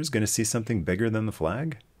few years going to see something bigger than the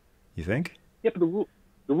Flagg? You think? Yeah, but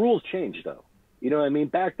the rules changed, though. You know what I mean?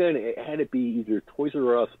 Back then, it had to be either Toys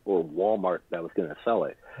R Us or Walmart that was going to sell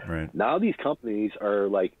it. Right. Now these companies are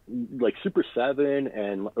like Super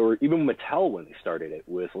 7 or even Mattel when they started it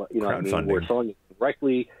with, you know what I mean? We're selling it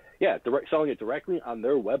directly. Yeah, selling it directly on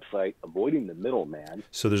their website, avoiding the middleman.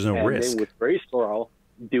 So there's no risk. And then with Grayscale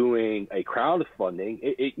doing a crowdfunding,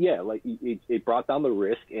 it brought down the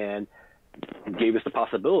risk and gave us the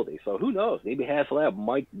possibility. So who knows? Maybe Haslab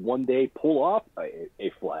might one day pull off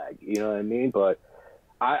a Flagg. You know what I mean? But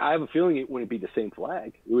I have a feeling it wouldn't be the same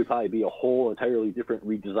Flagg. It would probably be a whole entirely different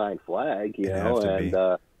redesigned Flagg. You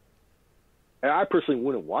know, and I personally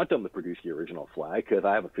wouldn't want them to produce the original Flagg because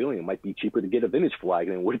I have a feeling it might be cheaper to get a vintage Flagg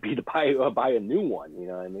than it would be to buy a new one. You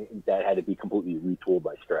know what I mean? That had to be completely retooled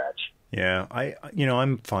by scratch. Yeah,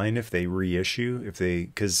 I'm fine if they reissue,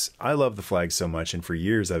 because I love the Flagg so much, and for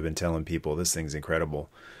years I've been telling people this thing's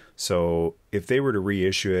incredible. So if they were to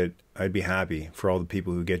reissue it, I'd be happy for all the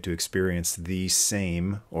people who get to experience the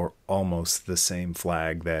same or almost the same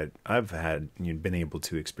Flagg that I've been able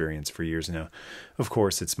to experience for years now. Of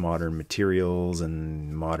course, it's modern materials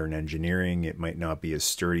and modern engineering. It might not be as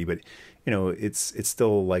sturdy, but you know, it's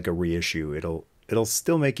still like a reissue. It'll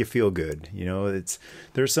still make you feel good. You know,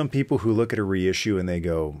 there are some people who look at a reissue and they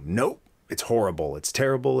go, nope, it's horrible, it's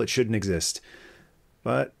terrible, it shouldn't exist.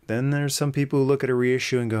 But then there's some people who look at a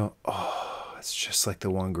reissue and go, oh, it's just like the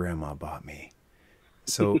one Grandma bought me.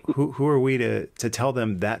 So who are we to tell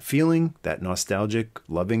them that feeling, that nostalgic,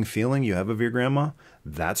 loving feeling you have of your grandma,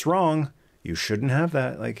 that's wrong. You shouldn't have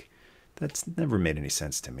that. Like, that's never made any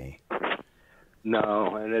sense to me.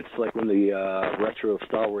 No, and it's like when the retro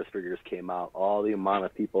Star Wars figures came out, all the amount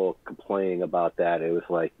of people complaining about that, it was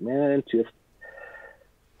like, man,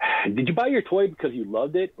 did you buy your toy because you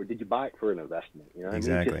loved it, or did you buy it for an investment? You know,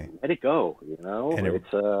 exactly. I mean, just let it go. You know, and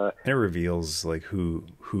it reveals like who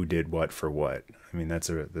did what for what. I mean, that's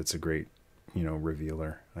a great, you know,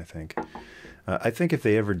 revealer. I think if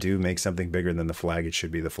they ever do make something bigger than the Flagg, it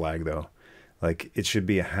should be the Flagg though. Like it should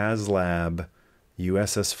be a Haslab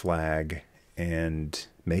USS Flagg and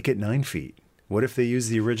make it 9 feet. What if they use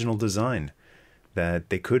the original design that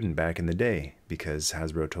they couldn't back in the day because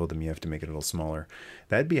Hasbro told them you have to make it a little smaller?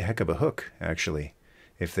 That'd be a heck of a hook, actually,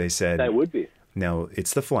 if they said... That would be. Now,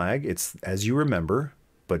 it's the Flagg. It's as you remember,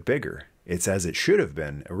 but bigger. It's as it should have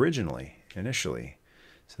been initially.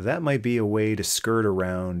 So that might be a way to skirt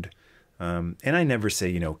around... and I never say,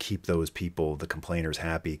 you know, keep those people, the complainers,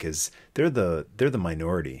 happy, because they're the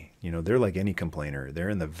minority. You know, they're like any complainer. They're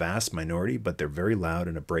in the vast minority, but they're very loud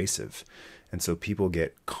and abrasive. And so people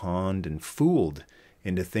get conned and fooled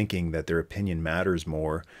into thinking that their opinion matters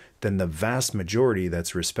more than the vast majority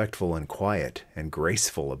that's respectful and quiet and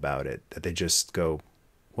graceful about it, that they just go,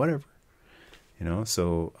 whatever. You know,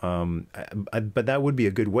 so, but that would be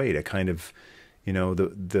a good way to kind of, you know,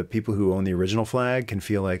 the people who own the original Flagg can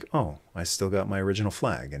feel like, oh, I still got my original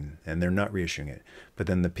Flagg, and they're not reissuing it. But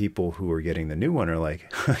then the people who are getting the new one are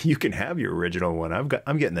like, you can have your original one.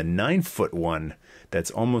 I'm getting the 9-foot one that's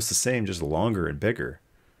almost the same, just longer and bigger.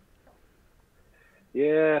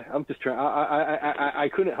 Yeah, I'm just trying. I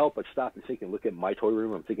couldn't help but stop and think and look at my toy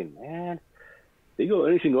room. I'm thinking, man, they go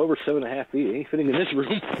anything over 7.5 feet, it ain't fitting in this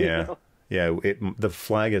room. Yeah. You know? Yeah, the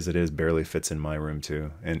Flagg as it is barely fits in my room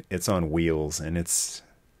too, and it's on wheels, and it's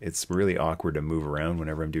really awkward to move around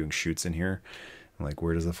whenever I'm doing shoots in here. I'm like,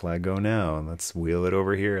 where does the Flagg go now? And let's wheel it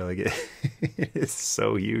over here. Like it is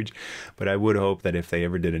so huge. But I would hope that if they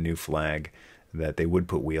ever did a new Flagg, that they would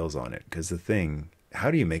put wheels on it, because the thing,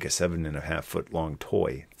 how do you make a 7.5 foot long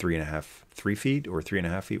toy 3 feet or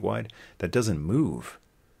 3.5 feet wide that doesn't move?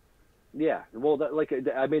 Yeah, well,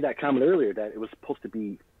 I made that comment earlier that it was supposed to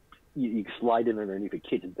be. You slide in underneath a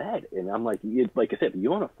kid's bed, and I'm like I said, if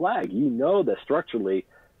you own a Flagg, you know that structurally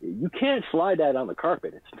you can't slide that on the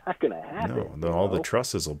carpet. It's not going to happen. No, all the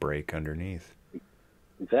trusses will break underneath.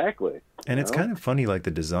 Exactly. And it's kind of funny, like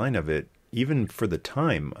the design of it, even for the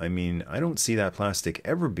time. I mean, I don't see that plastic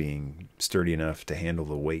ever being sturdy enough to handle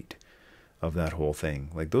the weight of that whole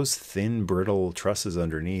thing. Like those thin, brittle trusses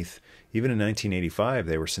underneath, even in 1985,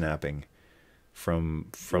 they were snapping.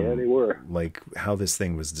 Yeah, they were. like how this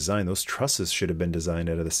thing was designed. Those trusses should have been designed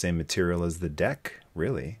out of the same material as the deck,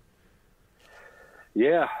 really.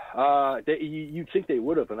 Yeah, you'd think they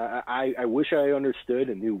would have, and I wish I understood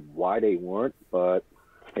and knew why they weren't, but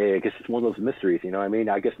hey, I guess it's one of those mysteries, you know what I mean?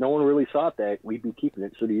 I guess no one really thought that we'd be keeping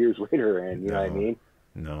it 30 years later, and you know what I mean?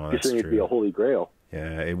 No, that's Considering it'd be a holy grail.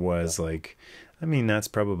 Yeah, it was like, I mean, that's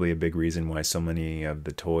probably a big reason why so many of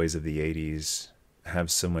the toys of the 80s have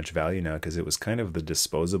so much value now, because it was kind of the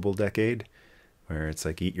disposable decade where it's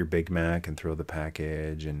like eat your Big Mac and throw the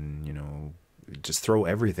package and, you know, just throw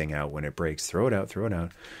everything out when it breaks. Throw it out, throw it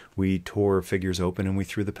out. We tore figures open and we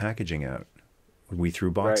threw the packaging out. We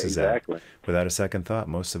threw boxes out without a second thought.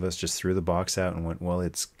 Most of us just threw the box out and went, well,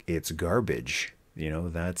 it's garbage. You know,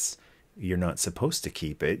 that's, you're not supposed to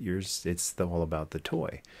keep it. It's all about the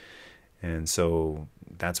toy. And so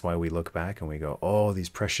that's why we look back and we go, oh, these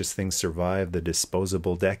precious things survived the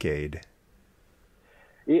disposable decade.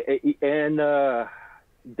 And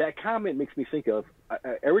that comment makes me think of,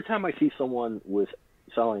 every time I see someone with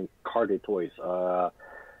selling carded toys,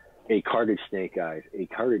 a carded Snake Eyes, a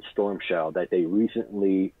carded Storm Shell that they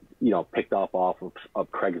recently, you know, picked off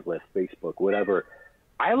of Craigslist, Facebook, whatever,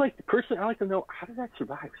 I like to know, how did that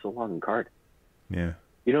survive so long in card? Yeah.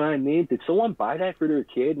 You know what I mean? Did someone buy that for their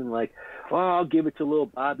kid and like, oh, I'll give it to little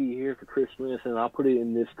Bobby here for Christmas and I'll put it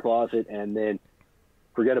in this closet and then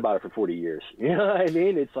forget about it for 40 years. You know what I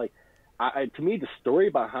mean? It's like, to me, the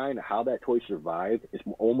story behind how that toy survived is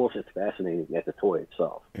almost as fascinating as the toy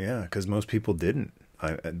itself. Yeah, because most people didn't.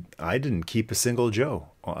 I didn't keep a single Joe,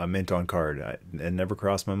 a mint on card. It never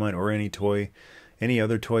crossed my mind, or any toy, any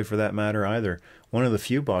other toy for that matter either. One of the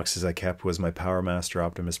few boxes I kept was my Power Master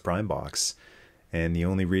Optimus Prime box. And the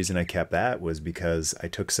only reason I kept that was because I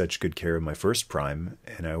took such good care of my first Prime,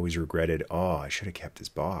 and I always regretted, oh, I should have kept this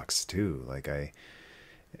box too. Like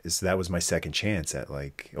so that was my second chance at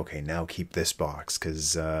like, okay, now keep this box,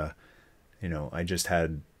 because you know,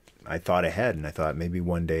 I thought ahead, and I thought maybe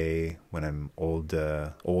one day when I'm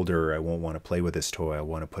older, I won't want to play with this toy. I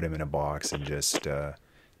want to put him in a box and just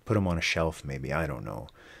put him on a shelf, maybe. I don't know.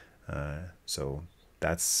 So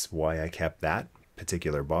that's why I kept that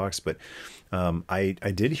particular box. But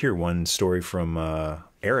I did hear one story from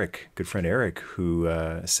Eric, good friend Eric,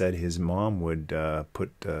 who said his mom would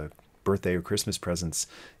put birthday or Christmas presents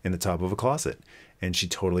in the top of a closet, and she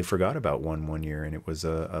totally forgot about one year, and it was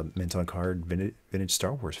a mint on card vintage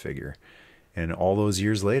Star Wars figure. And all those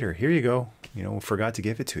years later, here you go, you know, forgot to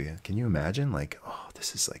give it to you. Can you imagine? Like, oh,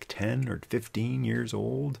 this is like 10 or 15 years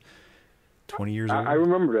old, 20 years old. I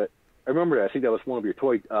remember it. I think that was one of your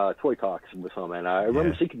toy talks with him, and I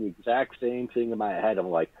remember thinking the exact same thing in my head. I'm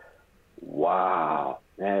like, wow,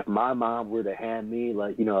 man, if my mom were to hand me,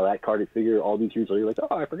 like, you know, that carded figure all these years later, like,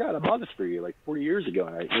 oh, I forgot I bought this for you like 40 years ago,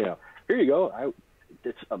 and you know, here you go.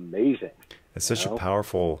 It's amazing. It's such a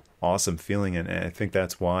powerful, awesome feeling, and I think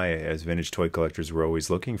that's why, as vintage toy collectors, we're always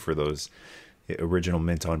looking for those original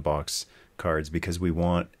mint on box cards, because we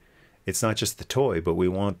want, it's not just the toy, but we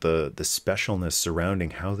want the specialness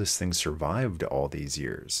surrounding how this thing survived all these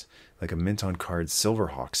years, like a mint on card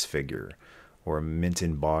Silverhawks figure, or a mint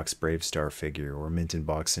in box Brave Star figure, or mint in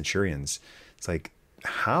box Centurions. It's like,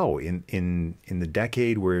 how in the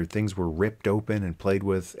decade where things were ripped open and played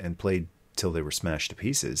with and played till they were smashed to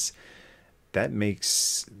pieces, that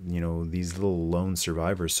makes, you know, these little lone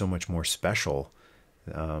survivors so much more special,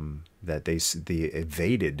 that they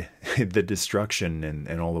evaded the destruction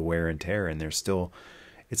and all the wear and tear, and they're still,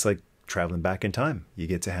 it's like traveling back in time. You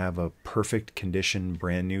get to have a perfect condition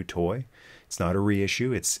brand new toy. It's not a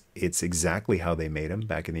reissue. It's exactly how they made them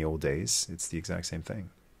back in the old days. It's the exact same thing.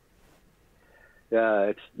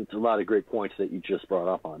 Yeah, it's a lot of great points that you just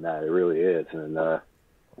brought up on that. It really is. And I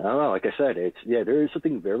don't know, like I said, there is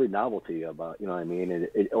something very novelty about, you know what I mean,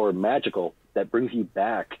 or magical that brings you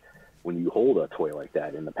back when you hold a toy like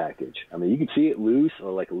that in the package. I mean, you can see it loose,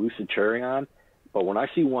 or like a loose Centurion, but when I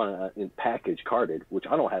see one in package carded, which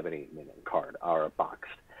I don't have any in card or boxed,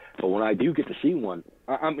 but when I do get to see one,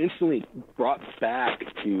 I'm instantly brought back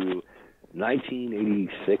to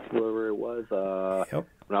 1986, whatever it was,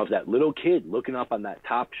 when I was that little kid looking up on that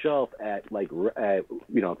top shelf at, like, you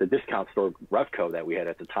know, the discount store Revco that we had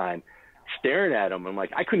at the time, staring at them. I'm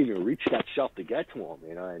like, I couldn't even reach that shelf to get to them,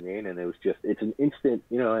 you know what I mean? And it was just, it's an instant,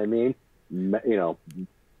 you know what I mean? You know,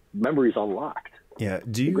 memories unlocked. Yeah.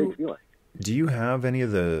 Great feeling. Do you have any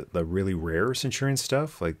of the really rare Centurion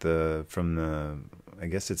stuff, like from the, I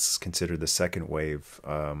guess it's considered the second wave,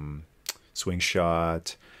 Swing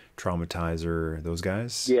Shot, Traumatizer, those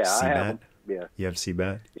guys? Yeah, C-Bat? I have them. Yeah. You have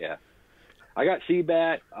C-Bat? Yeah. I got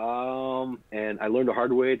CBAT, and I learned the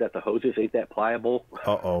hard way that the hoses ain't that pliable.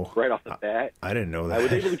 Uh-oh. Right off the bat. I didn't know that. I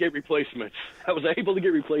was able to get replacements.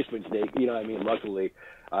 Nate. You know what I mean? Luckily,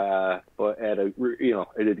 but at a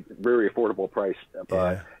very affordable price.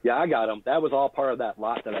 But yeah, I got them. That was all part of that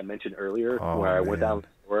lot that I mentioned earlier, where I went down to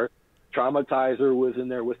the store. Traumatizer was in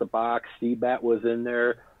there with the box. CBAT was in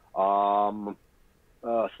there.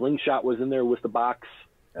 Slingshot was in there with the box.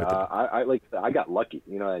 I got lucky,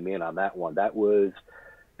 you know what I mean, on that one. That was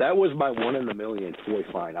my 1 in a million toy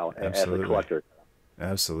find out as a collector.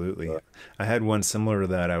 Absolutely. I had one similar to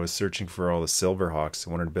that. I was searching for all the Silverhawks.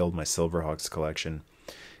 I wanted to build my Silverhawks collection,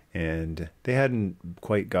 and they hadn't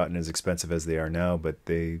quite gotten as expensive as they are now, but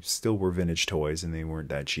they still were vintage toys and they weren't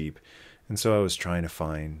that cheap. And so I was trying to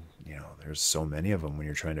find, there's so many of them when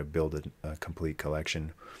you're trying to build a complete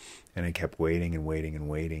collection. And I kept waiting and waiting and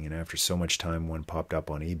waiting. And after so much time, one popped up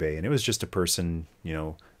on eBay. And it was just a person,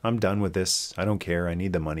 I'm done with this. I don't care. I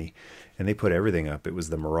need the money. And they put everything up. It was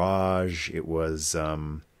the Mirage. It was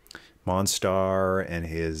Monstar and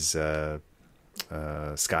his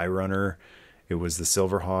Skyrunner. It was the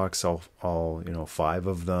Silverhawks, all 5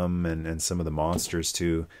 of them, and some of the monsters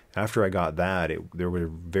too. After I got that, there were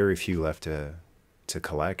very few left to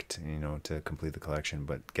collect, to complete the collection.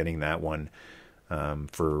 But getting that one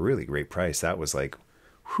for a really great price, that was like,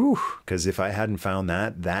 whew, because if I hadn't found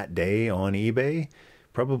that day on eBay,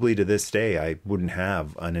 probably to this day I wouldn't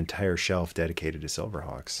have an entire shelf dedicated to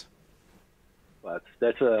Silverhawks. Well,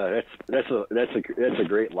 that's a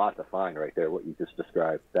great lot to find right there. What you just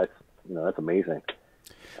described, that's amazing.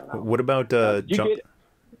 What about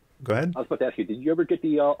Go ahead. I was about to ask you, did you ever get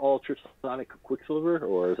the ultrasonic Quicksilver,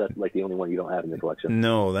 or is that like the only one you don't have in your collection?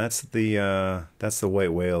 No, that's the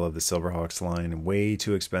white whale of the Silverhawks line. Way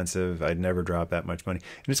too expensive. I'd never drop that much money.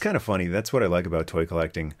 And it's kind of funny. That's what I like about toy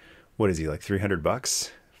collecting. What is he, like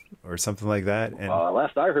 $300 or something like that? And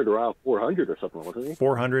last I heard around 400 or something, wasn't he?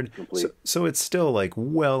 400. So it's still like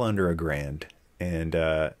well under $1,000. And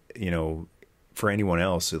for anyone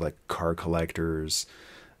else, like car collectors,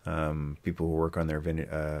 people who work on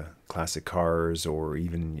their classic cars, or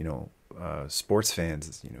even sports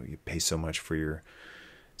fans, you pay so much for your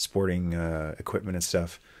sporting equipment and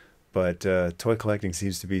stuff. But toy collecting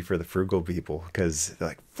seems to be for the frugal people, because they're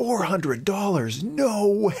like, $400, no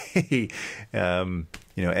way.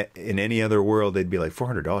 In any other world they'd be like,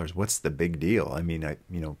 $400, what's the big deal? I mean,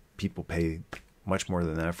 people pay much more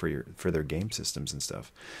than that for their game systems and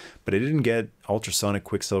stuff. But I didn't get ultrasonic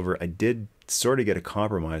Quicksilver. I did sort of get a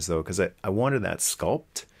compromise though, because I wanted that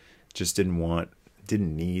sculpt, just didn't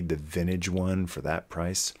need the vintage one for that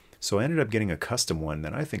price. So I ended up getting a custom one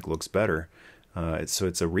that I think looks better. So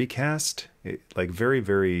it's a recast. It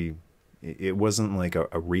wasn't like a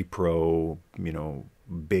repro,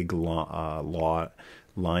 big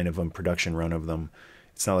line of them, production run of them.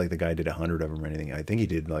 It's not like the guy did 100 of them or anything. I think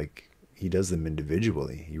he does them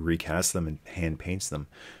individually. He recasts them and hand paints them.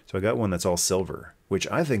 So I got one that's all silver, which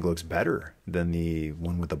I think looks better than the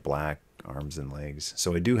one with the black arms and legs.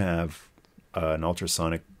 So I do have an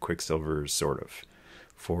ultrasonic Quicksilver, sort of,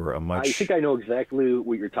 for a much... I think I know exactly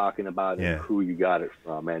what you're talking about and who you got it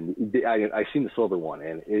from. And I've seen the silver one,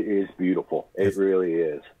 and it is beautiful. It really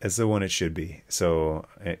is. It's the one it should be. So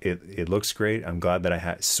it looks great. I'm glad that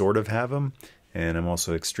I sort of have them. And I'm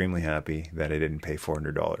also extremely happy that I didn't pay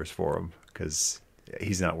 $400 for him, because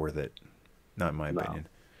he's not worth it, not in my opinion.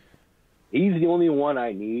 He's the only one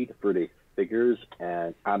I need for the figures,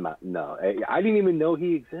 and I'm not. No, I didn't even know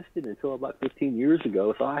he existed until about 15 years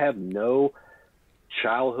ago, so I have no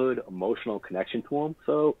childhood emotional connection to him.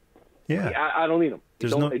 So yeah, I don't need him.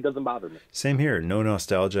 It doesn't bother me. Same here. No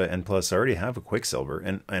nostalgia, and plus I already have a Quicksilver,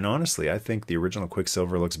 and honestly, I think the original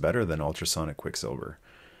Quicksilver looks better than ultrasonic Quicksilver.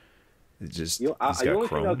 The only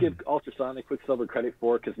thing I'll give ultrasonic Quicksilver credit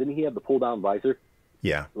for, because didn't he have the pull down visor?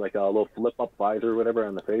 Yeah, like a little flip up visor or whatever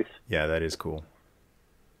on the face. Yeah, that is cool.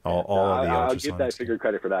 All of the I'll give that figure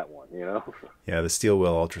credit for that one. Yeah, the Steel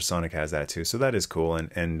Wheel ultrasonic has that too, so that is cool,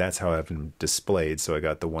 and that's how I have them displayed. So I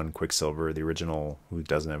got the one Quicksilver, the original, who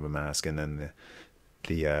doesn't have a mask, and then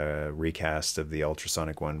the recast of the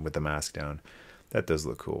ultrasonic one with the mask down. That does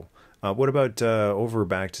look cool. What about over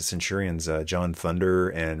back to Centurions, John Thunder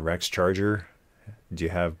and Rex Charger? Do you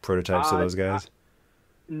have prototypes of those guys?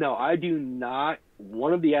 No, I do not.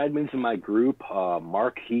 One of the admins in my group,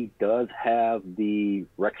 Mark, he does have the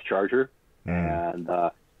Rex Charger, and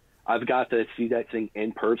I've got to see that thing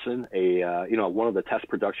in person. One of the test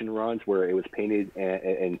production runs where it was painted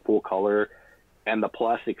in full color, and the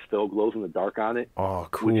plastic still glows in the dark on it. Oh,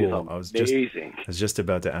 cool! Which is amazing. I was just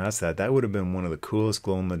about to ask that. That would have been one of the coolest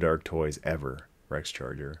glow in the dark toys ever, Rex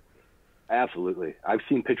Charger. Absolutely. I've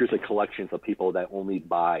seen pictures of collections of people that only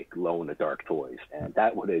buy glow-in-the-dark toys, and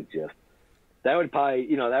that would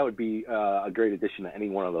probably, that would be a great addition to any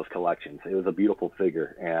one of those collections. It was a beautiful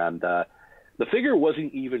figure, and the figure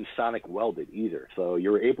wasn't even sonic welded either, so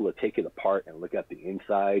you were able to take it apart and look at the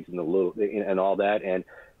insides and and all that, and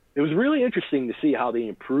it was really interesting to see how they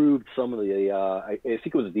improved some of the. I think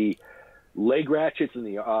it was the leg ratchets and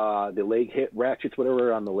the leg hip ratchets,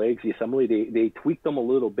 whatever, on the legs, the assembly. They tweaked them a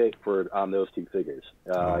little bit on those two figures.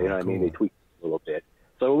 You know what I mean? They tweaked them a little bit.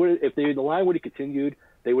 So if the line would have continued,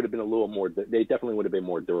 they would have been a little more. They definitely would have been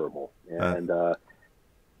more durable, and it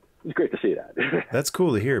was great to see that. That's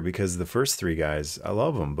cool to hear, because the first three guys, I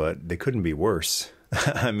love them, but they couldn't be worse.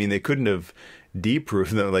 I mean, they couldn't have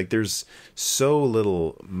de-proofed them. Like, there's so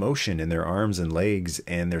little motion in their arms and legs,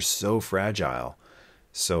 and they're so fragile.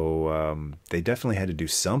 So they definitely had to do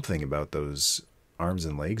something about those arms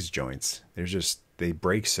and legs joints. They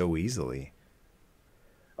break so easily.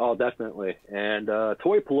 Oh, definitely. And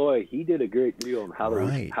Toy Ploy, he did a great video on how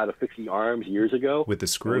to fix the arms years ago with the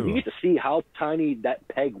screw. And you get to see how tiny that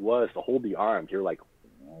peg was to hold the arms. You're like,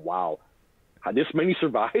 wow, how this many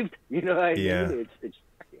survived? You know what I mean? It's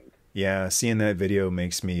yeah, seeing that video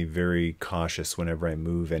makes me very cautious whenever I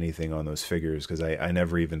move anything on those figures, because I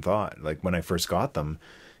never even thought, like when I first got them,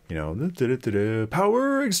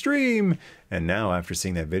 power extreme, and now after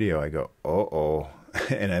seeing that video I go, oh,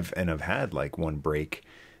 and I've had like one break,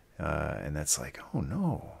 and that's like, oh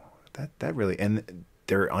no, that really, and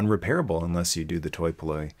they're unrepairable unless you do the Toy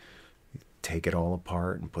Ploy. Take it all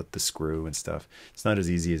apart and put the screw and stuff. It's not as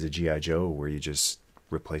easy as a G.I. Joe where you just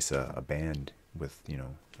replace a band with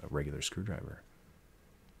a regular screwdriver.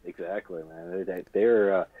 Exactly, man.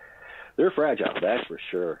 They're fragile, that's for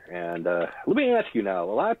sure. And let me ask you now,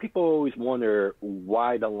 a lot of people always wonder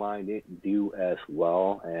why the line didn't do as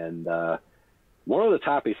well, and one of the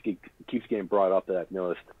topics keeps getting brought up that I've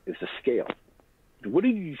noticed is the scale. What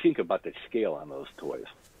did you think about the scale on those toys,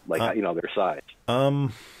 like their size?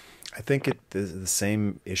 I think the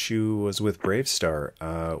same issue was with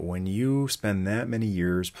BraveStarr. When you spend that many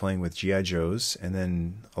years playing with G.I. Joes, and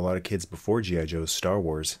then a lot of kids before G.I. Joes, Star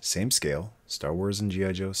Wars, same scale. Star Wars and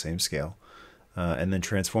G.I. Joe, same scale. And then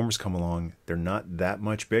Transformers come along. They're not that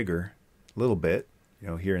much bigger, a little bit,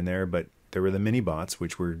 here and there, but there were the mini bots,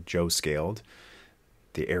 which were Joe scaled.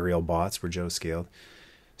 The aerial bots were Joe scaled.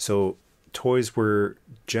 So toys were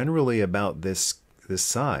generally about this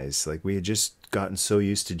size. Like, we had just gotten so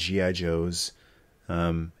used to G.I. Joes.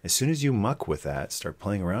 As soon as you muck with that, start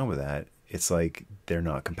playing around with that, it's like they're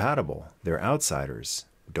not compatible. They're outsiders.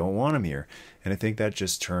 Don't want them here. And I think that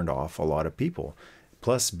just turned off a lot of people.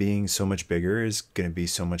 Plus, being so much bigger is going to be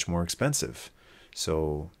so much more expensive.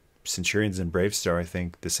 So Centurions and BraveStarr, I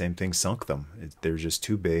think the same thing sunk them. They're just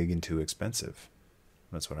too big and too expensive.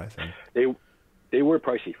 That's what I think. They were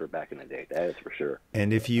pricey for back in the day. That is for sure.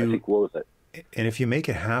 And if you... what was it? And if you make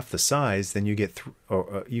it half the size, then you get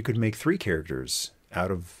you could make 3 characters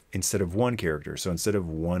instead of 1 character. So instead of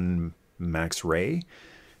 1 Max Ray,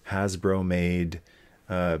 Hasbro made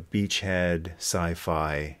Beachhead,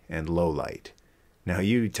 Sci-Fi, and Lowlight. Now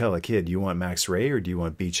you tell a kid, you want Max Ray or do you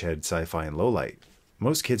want Beachhead, Sci-Fi, and Lowlight?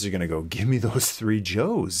 Most kids are going to go, give me those 3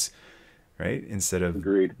 Joes, right? Instead of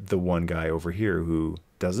the one guy over here who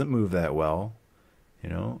doesn't move that well.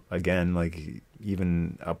 Again, like,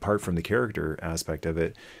 even apart from the character aspect of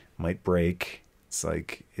it, might break. It's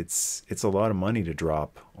like, it's a lot of money to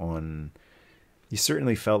drop on. You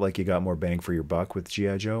certainly felt like you got more bang for your buck with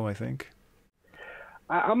G.I. Joe, I think.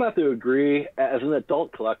 I'm going to have to agree. As an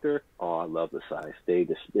adult collector, I love the size.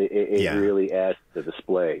 It really adds to the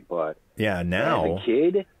display. But now, as a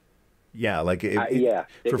kid,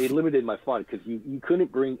 it limited my fun, because you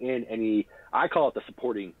couldn't bring in any. I call it the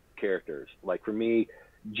supporting characters. Like, for me,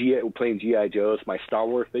 playing G.I. Joes, my Star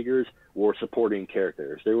Wars figures were supporting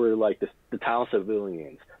characters. They were like the town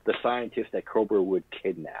civilians, the scientists that Cobra would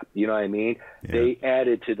kidnap. You know what I mean? Yeah. They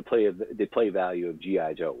added to the play value of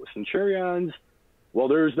G.I. Joe. With Centurions, well,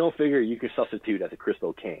 there's no figure you could substitute as a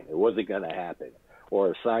Crystal King. It wasn't going to happen.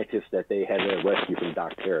 Or a scientist that they had to rescue from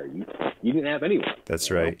Doc Terror. You didn't have anyone.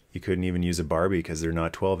 That's right. You couldn't even use a Barbie because they're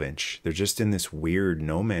not 12-inch. They're just in this weird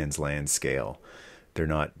no man's land scale. They're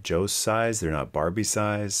not Joe's size. They're not Barbie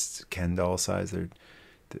sized, Ken doll size. They're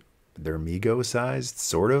Mego sized,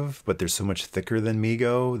 sort of, but they're so much thicker than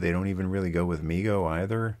Mego. They don't even really go with Mego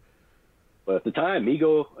either. But at the time,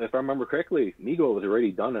 Mego, if I remember correctly, Mego was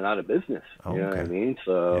already done and out of business. You know what I mean?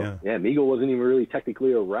 So, Mego wasn't even really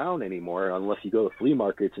technically around anymore unless you go to flea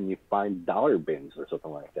markets and you find dollar bins or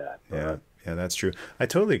something like that. Yeah, that's true. I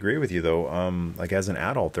totally agree with you, though. Like, as an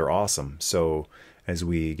adult, they're awesome. So As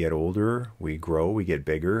we get older, we grow, we get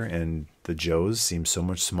bigger, and the Joes seem so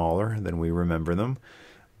much smaller than we remember them.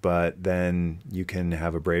 But then you can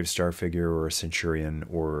have a Brave Star figure or a Centurion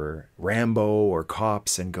or Rambo or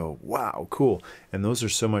Cops and go, wow, cool. And those are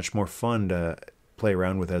so much more fun to play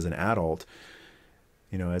around with as an adult.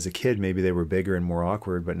 You know, as a kid, maybe they were bigger and more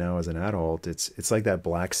awkward, but now as an adult, it's like that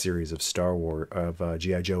Black Series of Star Wars, of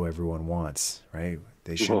G.I. Joe everyone wants, right?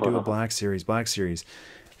 They should do a Black Series, Black Series.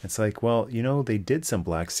 It's like, well, you know, they did some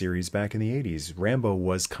Black Series back in the 80s. Rambo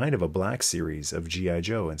was kind of a Black Series of G.I.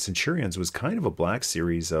 Joe, and Centurions was kind of a Black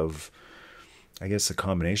Series of, I guess, a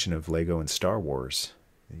combination of Lego and Star Wars.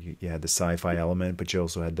 You had the sci-fi element, but you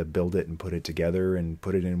also had to build it and put it together and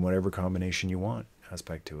put it in whatever combination you want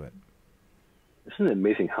aspect to it. Isn't it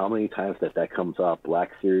amazing how many times that comes up? Black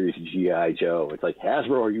Series G.I. Joe. It's like,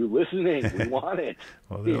 Hasbro, are you listening? We want it.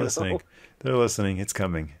 Well, they're listening. Know? They're listening. It's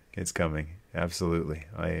coming. It's coming. Absolutely.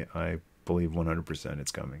 I believe 100%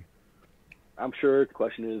 it's coming. I'm sure the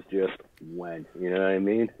question is just when. You know what I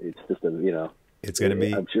mean? It's just it's going to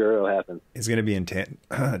be. I'm sure it'll happen. It's going to be in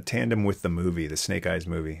tandem with the movie, the Snake Eyes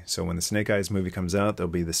movie. So when the Snake Eyes movie comes out,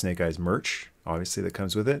 there'll be the Snake Eyes merch, obviously, that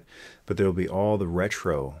comes with it. But there'll be all the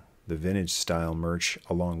retro, the vintage style merch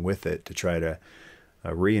along with it to try to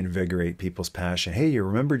reinvigorate people's passion. Hey, you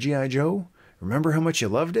remember G.I. Joe? Remember how much you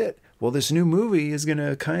loved it? Well, this new movie is going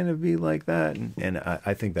to kind of be like that. And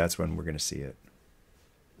I think that's when we're going to see it.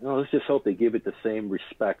 No, let's just hope they give it the same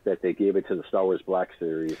respect that they gave it to the Star Wars Black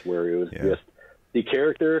Series, where it was just the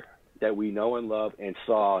character that we know and love and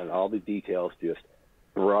saw, and all the details just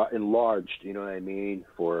brought enlarged, you know what I mean,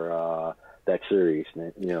 for that series.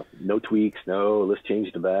 You know, no tweaks, no, let's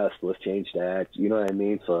change the best, let's change that, you know what I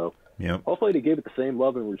mean? So hopefully they give it the same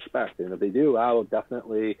love and respect. And if they do, I will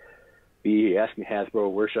definitely be asking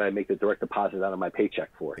Hasbro, where should I make the direct deposit out of my paycheck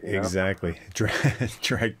for? You know? Exactly.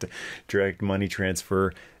 Direct money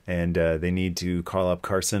transfer. And they need to call up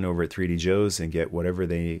Carson over at 3D Joe's and get whatever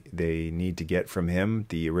they need to get from him,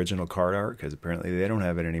 the original card art, because apparently they don't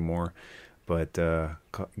have it anymore. But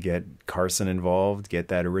get Carson involved, get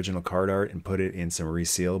that original card art, and put it in some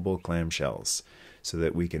resealable clamshells so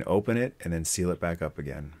that we can open it and then seal it back up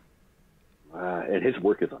again. And his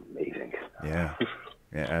work is amazing. Yeah.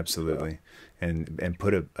 Yeah, absolutely. And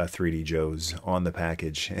put a 3D Joe's on the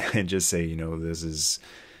package and just say, you know, this is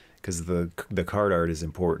because the card art is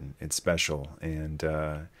important. It's special. And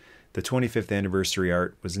the 25th anniversary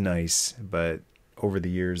art was nice, but over the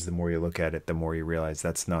years, the more you look at it, the more you realize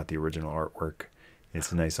that's not the original artwork.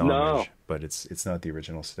 It's a nice homage, but it's not the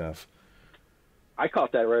original stuff. I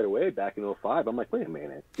caught that right away back in 05. I'm like, wait a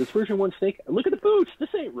minute, this version 1 Snake, look at the boots, this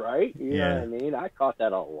ain't right. You know what I mean? I caught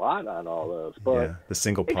that a lot on all those. But the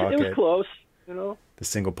single pocket. It was close, you know? The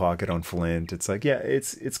single pocket on Flint. It's like,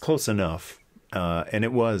 it's close enough. And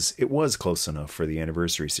it was close enough for the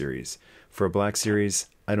anniversary series. For a Black Series,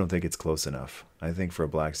 I don't think it's close enough. I think for a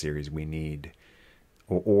Black Series, we need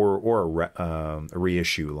or a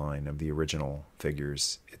reissue line of the original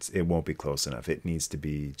figures. It won't be close enough. It needs to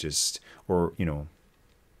be just, or you know,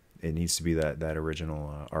 it needs to be that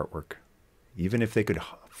original artwork. Even if they could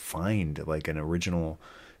find like an original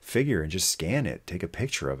figure and just scan it, take a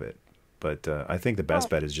picture of it. But I think the best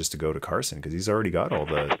bet is just to go to Carson because he's already got all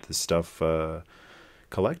the stuff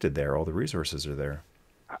collected there. All the resources are there.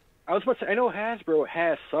 I was about to say, I know Hasbro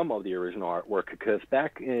has some of the original artwork because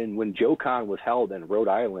back in when JoeCon was held in Rhode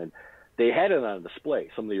Island, they had it on display,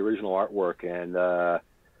 some of the original artwork, and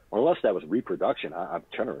unless that was reproduction, I'm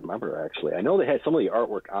trying to remember actually. I know they had some of the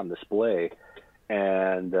artwork on display,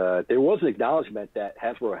 and there was an acknowledgement that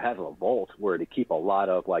Hasbro has a vault where they keep a lot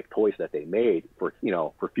of like toys that they made for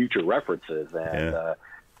for future references, and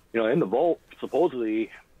in the vault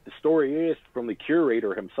supposedly. The story is from the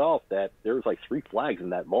curator himself that there was like 3 flags in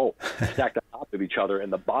that vault stacked on top of each other,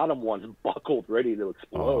 and the bottom one's buckled, ready to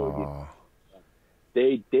explode. Oh.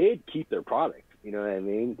 They did keep their product, you know what I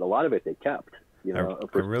mean? A lot of it they kept. I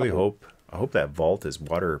really hope that vault is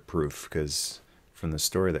waterproof because from the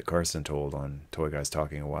story that Carson told on Toy Guys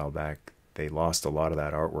Talking a while back, they lost a lot of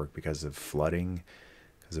that artwork because of flooding,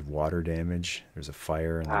 because of water damage. There's a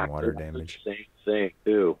fire and then water damage. Same thing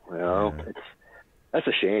too. That's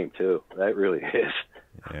a shame too. That really is.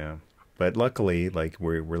 Yeah, but luckily, like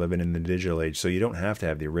we're living in the digital age, so you don't have to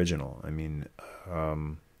have the original. I mean,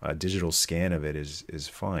 a digital scan of it is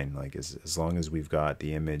fine. Like as long as we've got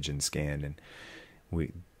the image and scanned, and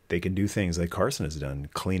they can do things like Carson has done,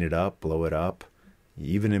 clean it up, blow it up,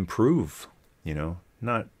 even improve.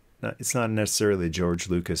 Not it's not necessarily George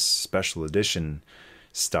Lucas special edition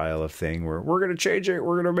style of thing where we're gonna change it,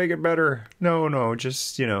 we're gonna make it better. No,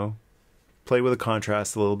 just play with the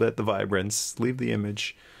contrast a little bit, the vibrance, leave the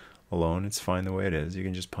image alone. It's fine the way it is. You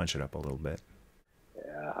can just punch it up a little bit.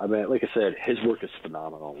 Yeah, I mean, like I said, his work is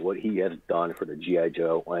phenomenal. What he has done for the G.I.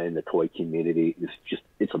 Joe and the toy community is just,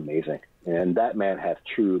 it's amazing. And that man has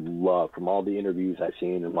true love. From all the interviews I've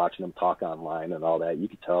seen and watching him talk online and all that, you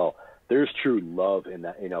can tell there's true love in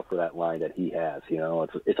that, you know, for that line that he has. You know,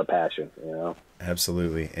 it's a passion, you know.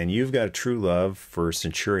 Absolutely. And you've got a true love for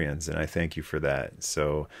Centurions, and I thank you for that.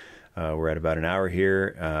 So we're at about an hour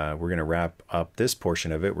here. We're going to wrap up this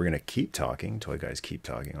portion of it. We're going to keep talking. Toy Guys keep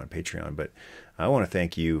talking on Patreon. But I want to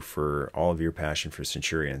thank you for all of your passion for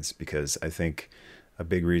Centurions, because I think a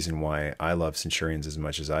big reason why I love Centurions as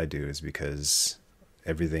much as I do is because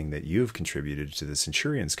everything that you've contributed to the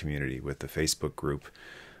Centurions community with the Facebook group,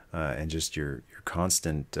 and just your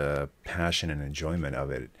constant passion and enjoyment of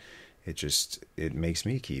it. It makes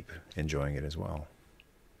me keep enjoying it as well.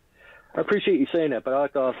 I appreciate you saying that, but I'd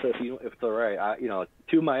like to also, if it's all right,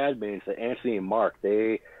 two of my admins, Anthony and Mark,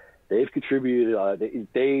 they've contributed.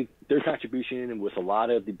 Their contribution was a lot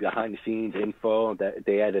of the behind the scenes info that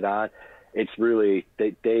they added on. It's really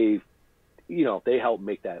they help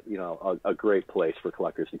make that a great place for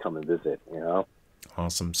collectors to come and visit. You know.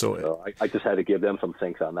 Awesome. So I just had to give them some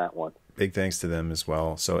thanks on that one. Big thanks to them as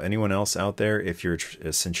well. So anyone else out there, if you're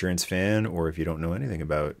a Centurions fan, or if you don't know anything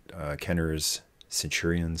about Kenner's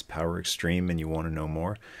Centurions Power Extreme and you want to know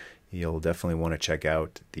more, you'll definitely want to check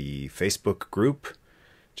out the Facebook group.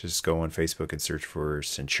 Just go on Facebook and search for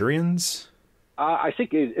Centurions. I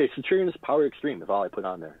think it's Centurions Power Extreme is all I put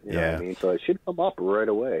on there. You know what I mean? So it should come up right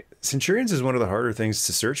away. Centurions is one of the harder things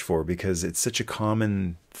to search for because it's such a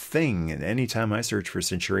common thing. And anytime I search for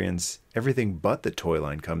Centurions, everything but the toy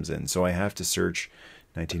line comes in. So I have to search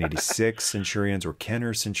 1986 Centurions or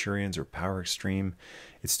Kenner Centurions or Power Extreme.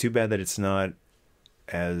 It's too bad that it's not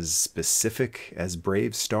as specific as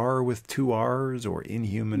Brave Star with 2 R's or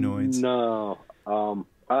Inhumanoids. No.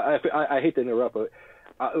 I hate to interrupt, but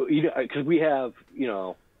because we have,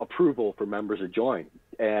 approval for members to join.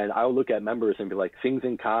 And I'll look at members and be like, things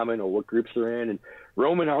in common or what groups they're in, and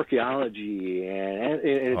Roman archaeology. And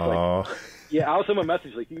it's like, I'll send them a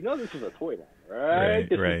message like, this is a toy line,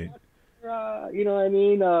 right? Right. You know what I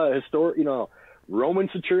mean? Historic, Roman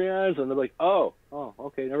Centurions. And they're like, oh,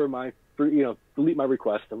 okay, never mind. Delete my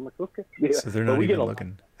request. I'm like, okay. Yeah. So they're not even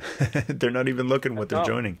looking. They're not even looking what they're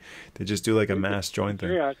joining. They just do like a mass join thing.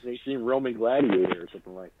 They see Roman Gladiator or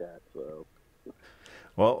something like that. So,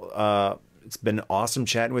 well, it's been awesome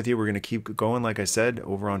chatting with you. We're going to keep going, like I said,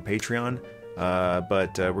 over on Patreon.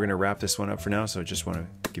 But we're going to wrap this one up for now. So I just want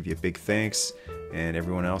to give you a big thanks. And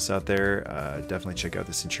everyone else out there, definitely check out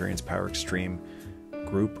the Centurions Power Extreme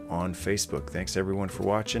group on Facebook. Thanks, everyone, for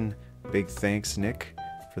watching. Big thanks, Nick,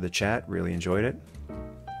 for the chat. Really enjoyed it.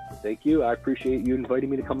 Thank you. I appreciate you inviting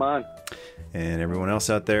me to come on. And everyone else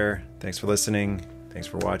out there, thanks for listening. Thanks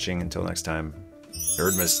for watching. Until next time,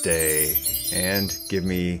 Nerdmas Day. And give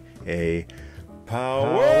me a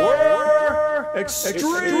Power Extreme!